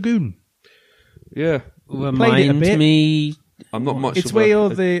 Alicia Dragoon. Yeah. Played it a bit. Remind me, I'm not much It's of where a- you're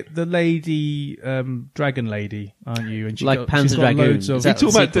the lady, dragon lady, aren't you? And Like Panzer she's got Dragoon. loads of. Is You're that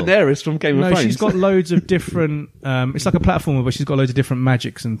talking about sequel? Daenerys from Game of No, Thrones. she's got loads of different. It's like a platformer, but she's got loads of different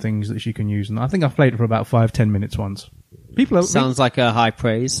magics and things that she can use. And I think I've played it for about 5-10 minutes once. People sounds like a high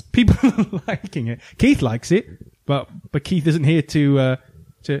praise. people are liking it. Keith likes it, but Keith isn't here to.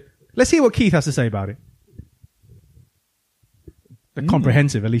 Let's hear what Keith has to say about it. The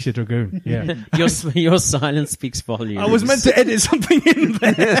comprehensive Alicia Dragoon. Yeah. Your silence speaks volumes. I was meant to edit something in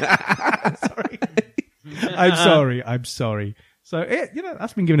there. I'm sorry. So,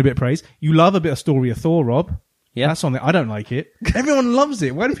 that's been given a bit of praise. You love a bit of Story of Thor, Rob. Yeah. That's something I don't like it. Everyone loves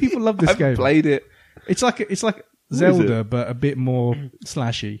it. Why do people love this I've game? played it. It's like Zelda, but a bit more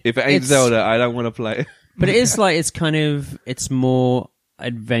slashy. If it ain't Zelda, I don't want to play it. But it is like, it's more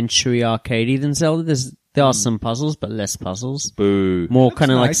adventure-y arcadey than Zelda. There are some puzzles, but less puzzles. Boo. More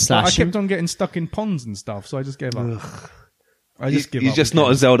kind of like Nice, but I slashing. kept on getting stuck in ponds and stuff, so I just gave up. You're just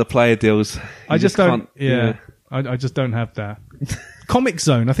not a Zelda player, Deals. I just don't. can't- Yeah, I just don't have that. Comic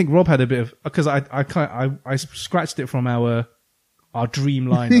Zone. I think Rob had a bit of because I scratched it from our dream He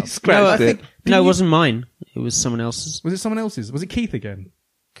lineup. scratched it. No, it wasn't mine. It was someone else's. Was it someone else's? Was it Keith again?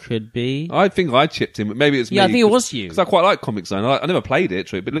 Could be. I think I chipped him, but maybe it's me. Yeah, I think it was you. Because I quite like Comic Zone. I never played it,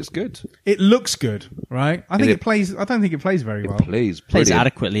 true, but it looks good. It looks good, right? I think it- it plays. I don't think it plays very well. Please, Plays brilliant.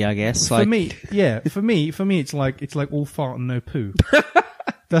 adequately, I guess. For me, it's like all fart and no poo.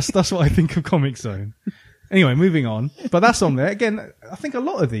 That's what I think of Comic Zone. Anyway, moving on. But that's on there. Again, I think a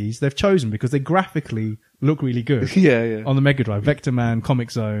lot of these they've chosen because they graphically look really good. Yeah. On the Mega Drive, Vector Man,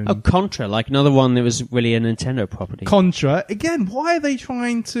 Comic Zone, Oh, Contra, like another one that was really a Nintendo property. Contra. Again, why are they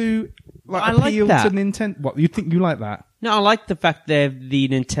trying to I like appeal that. to Nintendo? What you think you like that? No, I like the fact they're the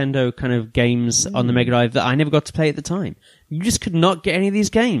Nintendo kind of games on the Mega Drive that I never got to play at the time. You just could not get any of these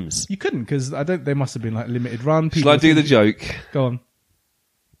games. You couldn't because I don't. They must have been like limited run. Shall I do the joke? Go on.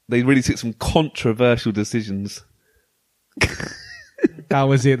 They really took some controversial decisions. That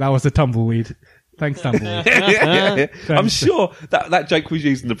was it. That was the tumbleweed. Thanks, tumbleweed. I'm sure that joke was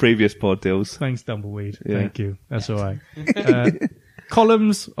used in the previous pod, Deals. Thanks, tumbleweed. Yeah. Thank you. That's all right.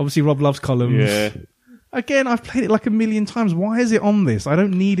 Columns. Obviously, Rob loves columns. Yeah. Again, I've played it like a million times. Why is it on this? I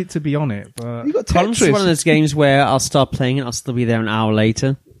don't need it to be on it, but You got Columns is one of Tetris. those games where I'll start playing it, I'll still be there an hour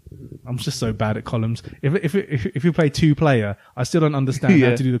later. I'm just so bad at columns. If you play 2-player, I still don't understand Yeah.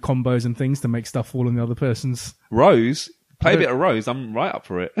 how to do the combos and things to make stuff fall on the other person's. Rose. Play I a don't- bit of Rose. I'm right up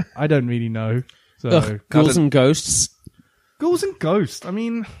for it. I don't really know. So Ugh, Ghouls and Ghosts. Ghouls and Ghosts. I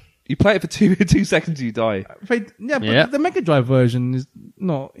mean, You play it for 2 seconds, you die. but Yeah. the Mega Drive version is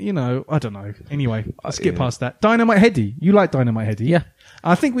not. I don't know. Anyway, let's skip yeah. past that. Dynamite Heady. You like Dynamite Heady? Yeah.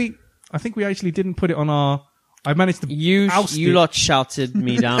 I think we actually didn't put it on our. I managed to oust You it, lot shouted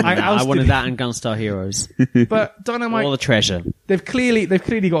me down. I on that. I ousted wanted it. that and Gunstar Heroes. but Dynamite. All the treasure. They've clearly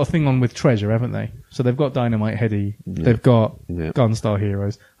got a thing on with Treasure, haven't they? So they've got Dynamite Heady. They've got Yeah. Gunstar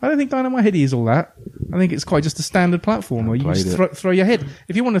Heroes. I don't think Dynamite Heady is all that. I think it's quite just a standard platform where you played just throw your head.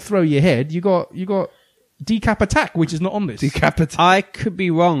 If you want to throw your head, you got Decap Attack, which is not on this. Decapitate. I could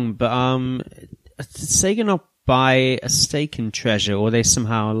be wrong, but did Sega not buy a stake in Treasure, or are they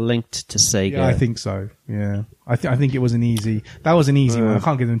somehow linked to Sega? Yeah, I think so. Yeah, I think it was an easy. That was an easy one. I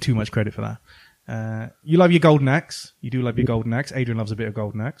can't give them too much credit for that. You love your Golden Axe. You do love your Golden Axe. Adrian loves a bit of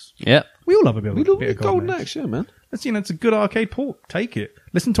Golden Axe. Yep. We all love a bit, We bit love of Golden Axe, yeah, man. It's it's a good arcade port. Take it.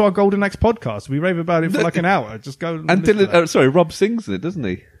 Listen to our Golden Axe podcast. We rave about it for like an hour. Just go And listen to that. Rob sings it, doesn't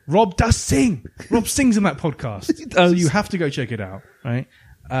he? Rob does sing. Rob sings in that podcast. He does. So you have to go check it out, right?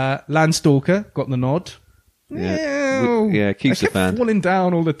 Landstalker got the nod. Yeah, Keith's I a kept fan. falling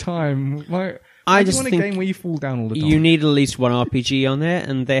down all the time. Like, I do just you want think a game where you fall down all the time. You need at least one RPG on there,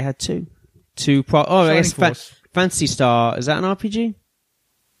 and they had two. I guess Shining Force. Fantasy Star, is that an RPG?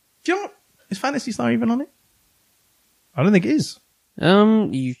 Do you know what? Is Fantasy Star even on it? I don't think it is.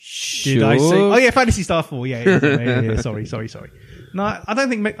 You sure? Did I say? Oh yeah, Fantasy Star 4. Yeah, it is. Yeah. Sorry. No, I don't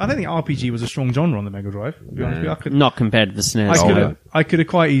think RPG was a strong genre on the Mega Drive. To be honest with you, Not compared to the SNES. I could have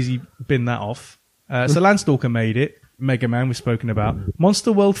quite easily bin that off. So Landstalker made it. Mega Man we've spoken about.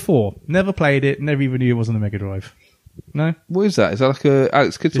 Monster World 4. Never played it. Never even knew it was on the Mega Drive. No, What is that? Is that like a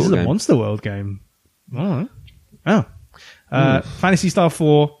Alex Kidd this sort is of a game? Monster World game. All right. Oh. Fantasy Star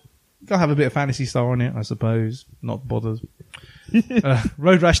 4. Gotta have a bit of Fantasy Star on it, I suppose. Not bothered.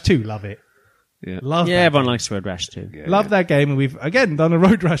 Road Rash 2. Love it. Yeah. Love Yeah, that. everyone likes Road Rash too. Yeah, Love that game, and we've again done a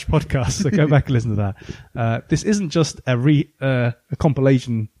Road Rash podcast. So go back and listen to that. This isn't just a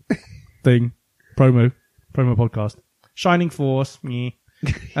compilation thing, promo podcast. Shining Force, meh.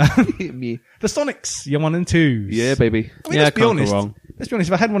 Me. The Sonics, your 1 and 2s. Yeah, baby. I mean, Yeah, let's be can't go honest. wrong. Let's be honest.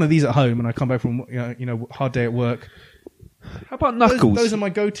 If I had one of these at home and I come back from hard day at work, How about Knuckles? those are my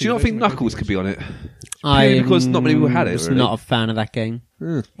go-to. Do you not Those think are my Knuckles go-to could be on it? Because not many people had it, was really. not a fan of that game.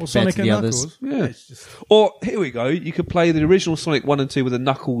 or compared Sonic to and the others. Knuckles. Yeah. It's just- Or, here we go, you could play the original Sonic 1 and 2 with a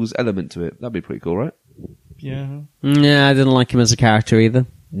Knuckles element to it. That'd be pretty cool, right? yeah. Yeah, I didn't like him as a character either.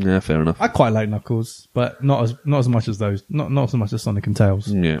 Yeah, fair enough. I quite like Knuckles, but not as much as those. Not as much as Sonic and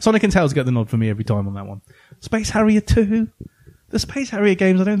Tails. Yeah. Sonic and Tails get the nod for me every time on that one. Space Harrier 2. the Space Harrier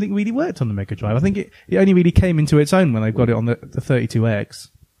games I don't think really worked on the Mega Drive. I think it only really came into its own when they got it on the 32X.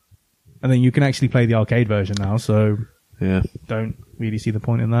 And then you can actually play the arcade version now, so Yeah. don't really see the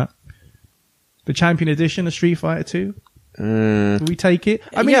point in that. The Champion Edition of Street Fighter 2, do we take it?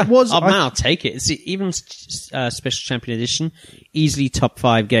 I mean, yeah. it was... I'll take it. It's even Special Champion Edition, easily top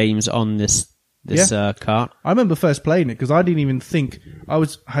 5 games on this cart. I remember first playing it because I didn't even think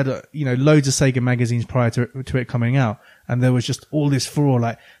had loads of Sega magazines prior to it coming out, and there was just all this furore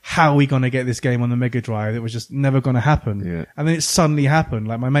like, how are we going to get this game on the Mega Drive? It was just never going to happen. Yeah. And then it suddenly happened.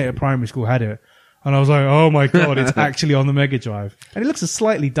 Like my mate at primary school had it, and I was like, oh my god, it's actually on the Mega Drive. And it looks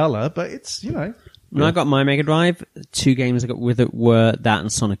slightly duller, but it's When I got my Mega Drive, 2 games I got with it were that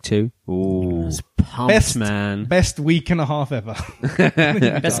and Sonic 2. Ooh. It's pumped, man. best week and a half ever.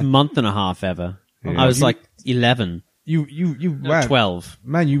 Best month and a half ever. I was like 11. You No, man, 12.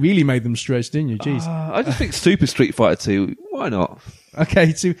 Man, you really made them stretch, didn't you? Jeez. I just think Super Street Fighter 2, why not?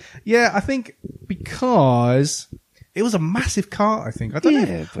 Okay, so yeah, I think because it was a massive cart. I think I don't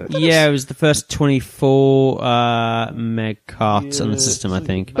know. But Yeah, it was the first 24 meg carts on the system, I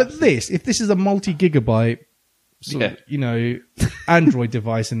think. But if this is a multi-gigabyte, sort of, Android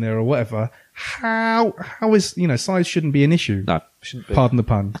device in there or whatever, how is size shouldn't be an issue? no, shouldn't be. Pardon the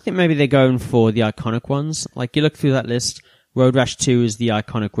pun. I think maybe they're going for the iconic ones. Like, you look through that list, Road Rash 2 is the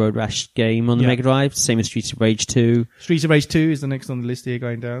iconic Road Rash game on the Yeah. Mega Drive. Same as Streets of Rage 2. Streets of Rage 2 is the next on the list here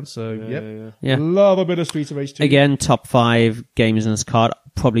going down. So yep, Yeah. love a bit of Streets of Rage 2. Again, top 5 games in this card.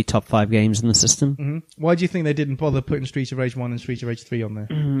 Probably top 5 games in the system. Hmm. Why do you think they didn't bother putting Streets of Rage 1 and Streets of Rage 3 on there?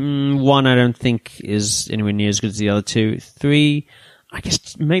 1, I don't think is anywhere near as good as the other 2. 3, I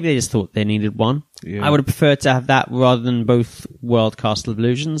guess maybe they just thought they needed 1. Yeah. I would have preferred to have that rather than both World Castle of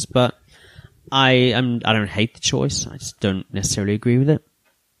Illusions, but I don't hate the choice. I just don't necessarily agree with it.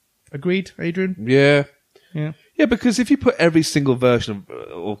 Agreed, Adrian? Yeah. Yeah. Yeah, because if you put every single version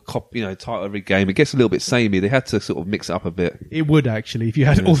of, title of every game, it gets a little bit samey. They had to sort of mix it up a bit. It would actually, if you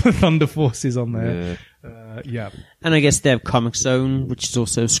had all the Thunder Forces on there. Yeah. And I guess they have Comic Zone, which is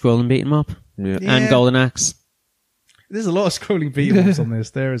also scroll and beat 'em up, Yeah. and Golden Axe. There's a lot of scrolling beat-em-ups on this.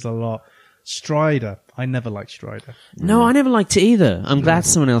 There is a lot. Strider. I never liked Strider. No, I never liked it either. I'm glad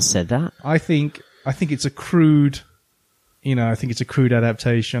someone else said that. I think it's a crude, I think it's a crude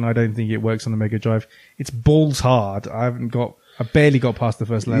adaptation. I don't think it works on the Mega Drive. It's balls hard. I barely got past the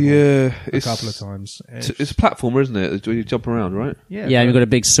first level. Yeah. A couple of times. It's a platformer, isn't it? You jump around, right? Yeah, Yeah, you've got a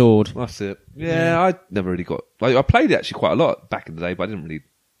big sword. That's it. Yeah, I never really got... I played it actually quite a lot back in the day, but I don't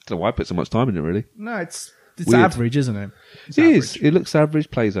know why I put so much time in it, really. No, it's Weird. average, isn't it? It's It average. is. It looks average,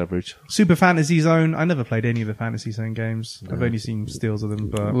 plays average. Super Fantasy Zone. I never played any of the Fantasy Zone games. I've only seen stills of them,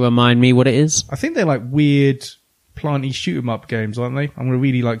 but Remind me what it is. I think they're like weird planty shoot 'em up games, aren't they? I'm going to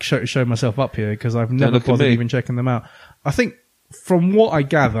really show myself up here because I've never look at bothered me. even checking them out. I think from what I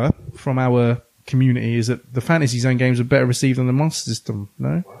gather from our community is that the Fantasy Zone games are better received than the Master System.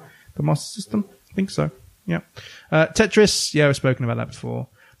 No? The Master System? I think so. Yeah. Tetris. Yeah, we've spoken about that before.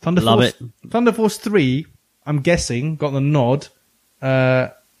 Thunder Love Force. it. Thunder Force 3, I'm guessing, got the nod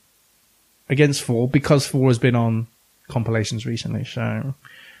against 4 because 4 has been on compilations recently. So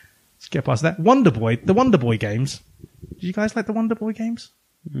let's get past that. Wonder Boy. The Wonder Boy games. Did you guys like the Wonder Boy games?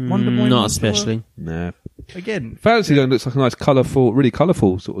 Wonder Boy. Not especially. Nah. Again, Fantasy Zone looks like a nice, really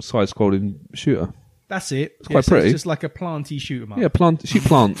colourful sort of side-scrolling shooter. that's it. It's quite pretty. It's just like a planty shoot 'em up. Yeah, shoot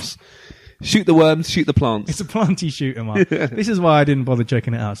plants. Shoot the worms, shoot the plants. It's a planty shoot 'em up. This is why I didn't bother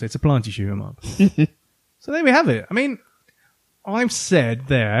checking it out. So it's a planty shoot 'em up. So there we have it. I mean, I've said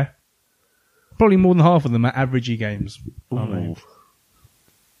there, probably more than half of them are averagey games, aren't they?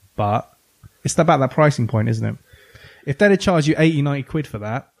 But it's about that pricing point, isn't it? If they'd have charged you 80, 90 quid for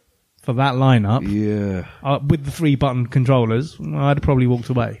that lineup, Yeah. with the 3-button controllers, I'd have probably walked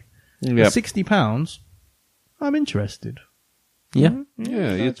away. Yeah. For £60, I'm interested. Yeah.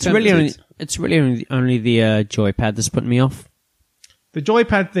 Yeah, you're It's really tempted. only the joypad that's putting me off. The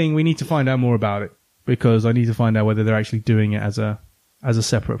joypad thing, we need to find out more about it because I need to find out whether they're actually doing it as a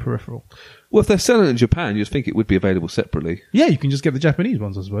separate peripheral. Well, if they're selling it in Japan, you'd think it would be available separately. Yeah, you can just get the Japanese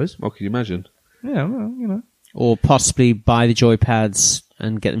ones, I suppose. What can you imagine? Yeah, well, Or possibly buy the joypads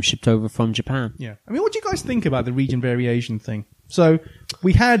and get them shipped over from Japan. Yeah. I mean, what do you guys think about the region variation thing? So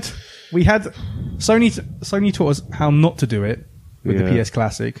we had Sony taught us how not to do it with the Yeah. PS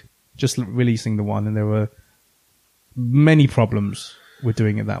Classic, just releasing the one, and there were many problems with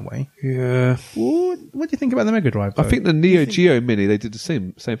doing it that way. Yeah. What do you think about the Mega Drive? I though? think the Neo Geo Mini, they did the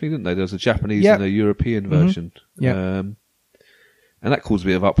same thing, didn't they? There was a Japanese Yeah. and a European version. Yeah. And that caused a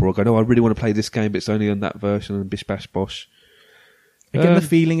bit of uproar. Going, I really want to play this game, but it's only on that version, and bish bash bosh. Again, the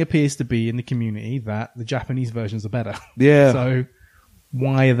feeling appears to be in the community that the Japanese versions are better. Yeah. So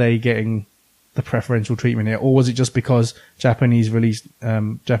why are they getting the preferential treatment here? Or was it just because Japanese released,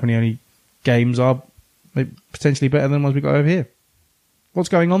 Japanese-only games are potentially better than the ones we got over here? What's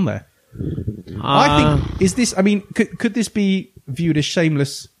going on there? I think, is this, I mean, could this be viewed as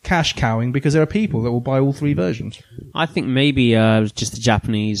shameless cash cowing because there are people that will buy all three versions? I think maybe just the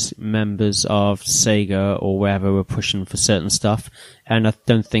Japanese members of Sega or wherever were pushing for certain stuff, and I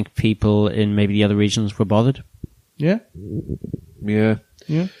don't think people in maybe the other regions were bothered. Yeah? Yeah.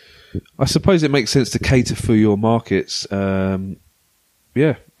 Yeah. I suppose it makes sense to cater for your markets.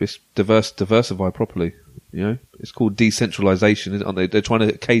 Yeah, it's diversify properly. You know, it's called decentralization, aren't they? They're trying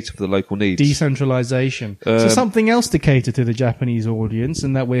to cater for the local needs. Decentralization. So something else to cater to the Japanese audience,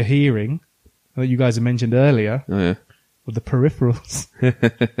 and that we're hearing, that you guys have mentioned earlier, Oh, yeah. with the peripherals.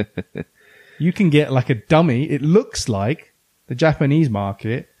 You can get like a dummy. It looks like the Japanese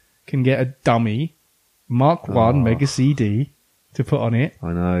market can get a dummy Mark 1 Mega CD to put on it,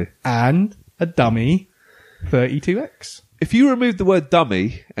 I know. and a dummy 32X. If you remove the word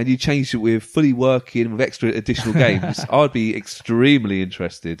dummy and you changed it with fully working with extra additional games, I'd be extremely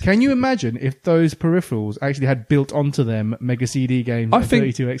interested. Can you imagine if those peripherals actually had built onto them Mega CD games and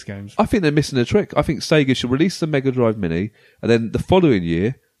 32X games? I think they're missing a trick. I think Sega should release the Mega Drive Mini, and then the following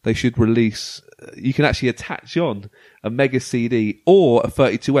year they should release. You can actually attach on a Mega CD or a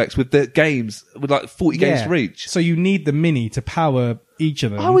 32X with the games with like 40 games for each. So you need the Mini to power each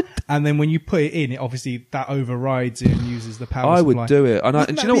of them. And then when you put it in, it obviously that overrides it and uses the power I supply. would do it. And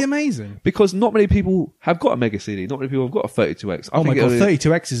Wouldn't that be amazing? Because not many people have got a Mega CD. Not many people have got a 32X. Oh my god,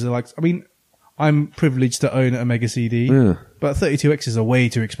 32Xs are like... I mean, I'm privileged to own a Mega CD, but 32Xs are way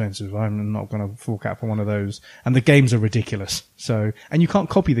too expensive. I'm not going to fork out for one of those. And the games are ridiculous. So, and you can't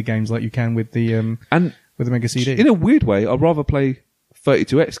copy the games like you can with the with the Mega CD. In a weird way, I'd rather play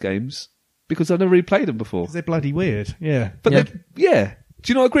 32X games because I've never really played them before. They're bloody weird, yeah. But yeah.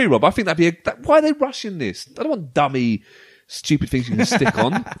 Do you not agree, Rob? I think that'd be why are they rushing this? I don't want dummy, stupid things you can stick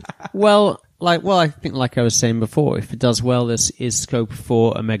on. Well, I think like I was saying before, if it does well, there is scope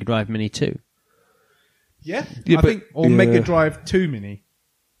for a Mega Drive Mini 2. Yeah, I think, or Mega Drive 2 Mini.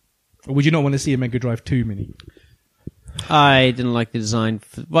 Or would you not want to see a Mega Drive 2 Mini? I didn't like the design.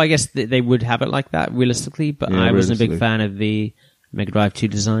 Well, I guess they would have it like that realistically, but I wasn't a big fan of the Mega Drive 2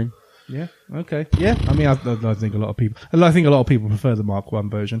 design. Yeah. Okay. Yeah. I mean, I think a lot of people prefer the Mark 1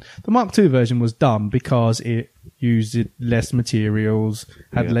 version. The Mark 2 version was dumb because it used less materials,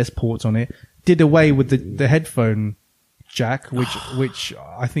 had less ports on it, did away with the headphone jack, which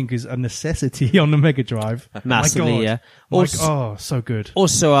I think is a necessity on the Mega Drive. Massively, yeah. So good.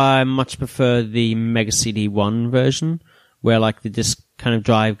 Also, I much prefer the Mega CD 1 version, where like the disc kind of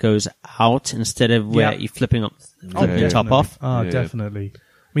drive goes out instead of where you're flipping the top off. Oh, definitely.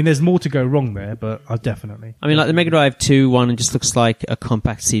 I mean, there's more to go wrong there, but definitely. I mean, like the Mega Drive 2 one, it just looks like a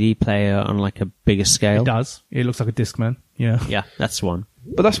compact CD player on like a bigger scale. It does. It looks like a Discman. Yeah. Yeah, that's one.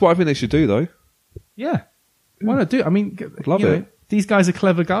 But that's what I think they should do, though. Yeah. Why not do? I mean, Love it. These guys are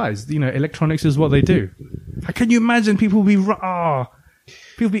clever guys. You know, electronics is what they do. Can you imagine people be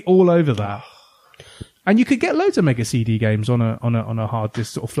all over that? And you could get loads of Mega CD games on a hard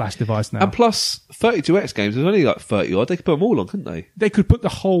disk sort of flash device now. And plus, 32X games, there's only like 30 odd. They could put them all on, couldn't they? They could put the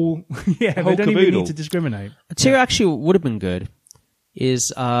whole... Yeah, The whole they don't even caboodle. need to discriminate. A tier actually would have been good is,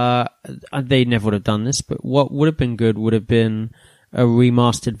 they never would have done this, but what would have been good would have been a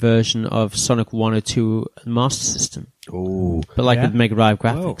remastered version of Sonic 102 Master System. Oh. But like with Mega Drive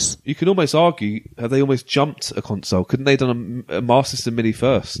graphics. You could almost argue, have they almost jumped a console? Couldn't they have done a Master System Mini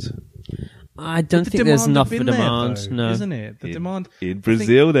first? I don't think there's enough for demand, though, no. Isn't it? The demand... In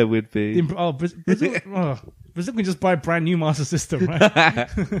Brazil, there would be. Brazil... Brazil can just buy a brand new Master System, right?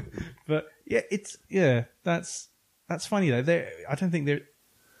 But yeah, that's funny though. I don't think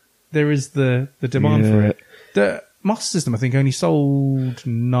there is the demand for it. The Master System, I think, only sold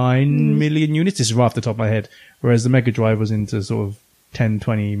 9 million units. This is right off the top of my head. Whereas the Mega Drive was into sort of 10,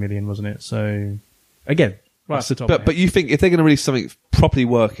 20 million, wasn't it? So, again, right off the top of my head. But you think if they're going to release something properly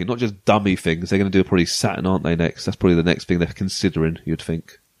working, not just dummy things, they're going to do probably Saturn, aren't they, next? That's probably the next thing they're considering, you'd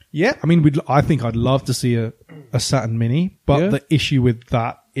think. Yeah, I mean, I think I'd love to see a Saturn Mini, but the issue with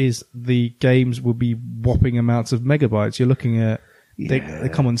that is the games will be whopping amounts of megabytes. You're looking at... They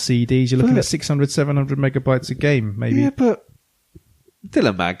come on CDs. You're looking at 600, 700 megabytes a game, maybe. Yeah, but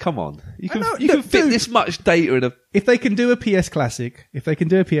Dylan, man, come on. You can fit this much data in a... If they can do a PS Classic, they can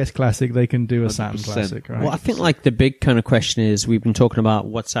do a Saturn 100%. Classic, right? Well, I think like the big kind of question is we've been talking about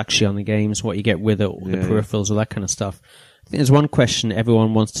what's actually on the games, what you get with it, the peripherals, all that kind of stuff. I think there's one question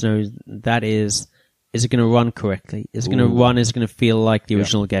everyone wants to know, that is Is it going to run correctly? Is it going to run? Is it going to feel like the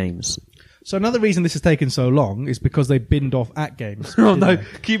original games? So another reason this has taken so long is because they binned off at games. Oh no! Can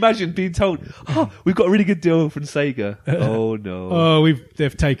you imagine being told, "Oh, we've got a really good deal from Sega"? Oh no! Oh,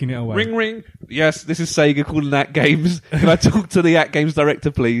 they've taken it away. Ring ring. Yes, this is Sega calling At Games. Can I talk to the At Games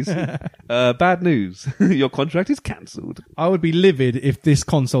director, please? Bad news. Your contract is cancelled. I would be livid if this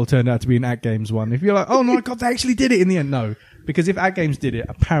console turned out to be an At Games one. If you're like, oh my god, they actually did it in the end. No, because if At Games did it,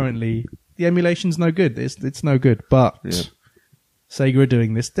 apparently the emulation's no good. It's no good. But Sega are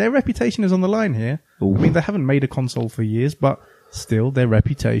doing this. Their reputation is on the line here. Ooh. I mean, they haven't made a console for years, but still their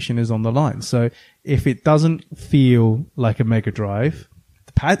reputation is on the line. So if it doesn't feel like a Mega Drive,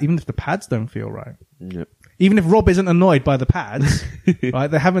 even if the pads don't feel right, even if Rob isn't annoyed by the pads, right,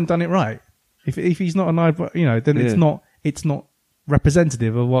 they haven't done it right. If he's not annoyed, then it's not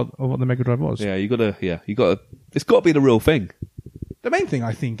representative of what the Mega Drive was. Yeah, you gotta. It's got to be the real thing. The main thing,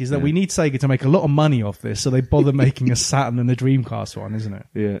 I think, is that we need Sega to make a lot of money off this, so they bother making a Saturn and a Dreamcast one, isn't it?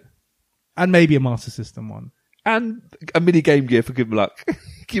 Yeah. And maybe a Master System one. And a mini Game Gear for good luck. Can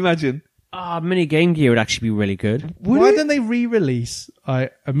you imagine? Mini Game Gear would actually be really good. Why don't they re-release a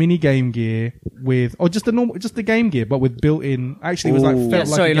mini Game Gear with, or just the Game Gear, but with built-in? Actually, it was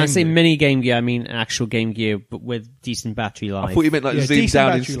Sorry, when I say Gear. mini Game Gear, I mean an actual Game Gear, but with decent battery life. I thought you meant zoom decent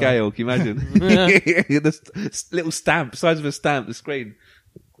down in battery scale. life. Can you imagine? The little stamp, size of a stamp, the screen.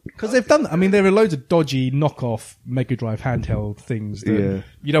 Because they've done that. I mean, there are loads of dodgy knockoff Mega Drive handheld things that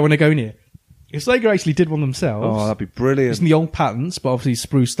you don't want to go near. If Sega actually did one themselves, Oh, that'd be brilliant. it's in the old patents, but obviously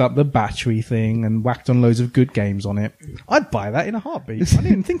spruced up the battery thing and whacked on loads of good games on it, I'd buy that in a heartbeat. I didn't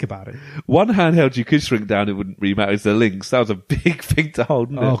even think about it. One handheld you could shrink down, it wouldn't really matter, is the Lynx. That was a big thing to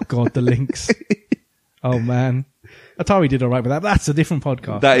hold, wasn't Oh it? god, the Lynx. Oh man. Atari did alright with that, but that's a different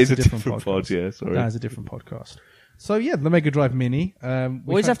podcast. That That's is a different pod, podcast. yeah, sorry. That is a different podcast. So yeah, the Mega Drive Mini.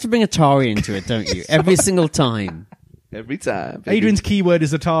 Always have to bring Atari into it, don't you? Every single time. Every time. baby. Adrian's keyword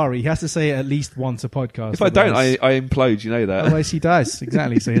is Atari. He has to say it at least once a podcast. If I don't, otherwise- I implode, you know that. Otherwise he dies.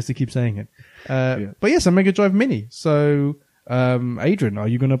 Exactly. So he has to keep saying it. But yes, a Mega Drive Mini. So, Adrian, are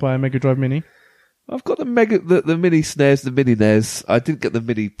you going to buy a Mega Drive Mini? I've got the mini SNES, the mini NES. I didn't get the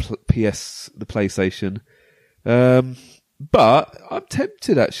mini PS, the PlayStation. But I'm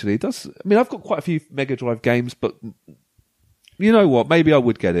tempted actually. I've got quite a few Mega Drive games, but you know what? Maybe I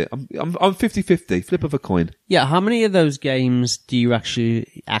would get it. I'm 50-50, flip of a coin. Yeah, how many of those games do you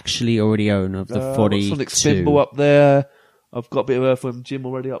actually already own of the 42? Sonic Spinball up there. I've got a bit of Earthworm Jim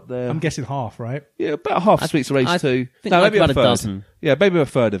already up there. I'm guessing half, right? Yeah, about half Streets of Rage 2. think No, like maybe about a a third. dozen. Yeah, maybe a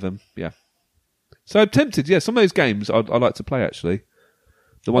third of them. Yeah. So I'm tempted. Yeah, some of those games I'd like to play actually.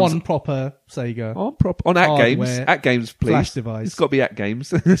 The ones On proper Sega. on At hardware, Games. At Games, please. flash device. It's got to be At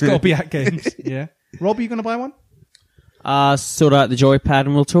Games. It's got to be at games. Yeah. Rob, are you going to buy one? Sort out the joypad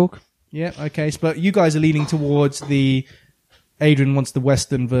and we'll talk. Yeah, okay. But you guys are leaning towards the Adrian wants the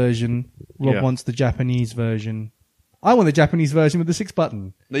Western version, Rob Yeah. wants the Japanese version. I want the Japanese version with the 6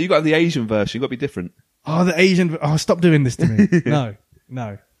 button. No, you got the Asian version. You got to be different. Oh, the Asian. Oh, stop doing this to me.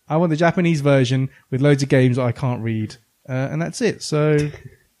 No. I want the Japanese version with loads of games that I can't read. And that's it. So,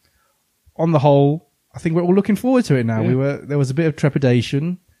 on the whole, I think we're all looking forward to it now. Yeah. There was a bit of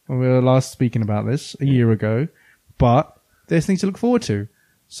trepidation when we were last speaking about this a year ago, but there's things to look forward to.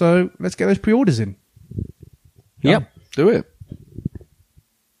 So, let's get those pre-orders in. Yep. Do it.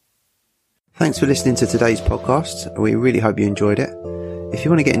 Thanks for listening to today's podcast. We really hope you enjoyed it. If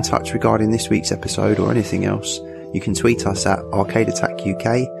you want to get in touch regarding this week's episode or anything else, you can tweet us at Arcade Attack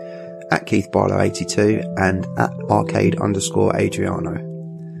UK, at Keith Barlow 82, and at Arcade_Adriano.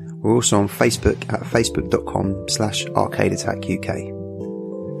 We're also on Facebook at facebook.com/Arcade Attack UK.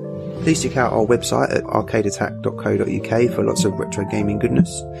 Please check out our website at arcadeattack.co.uk for lots of retro gaming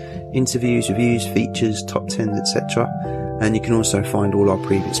goodness, interviews, reviews, features, top 10s, etc. And you can also find all our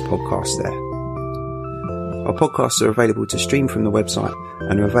previous podcasts there. Our podcasts are available to stream from the website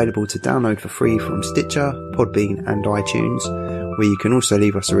and are available to download for free from Stitcher, Podbean and iTunes, where you can also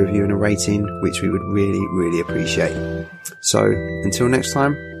leave us a review and a rating, which we would really, really appreciate. So, until next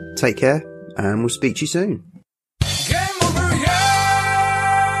time, take care and we'll speak to you soon.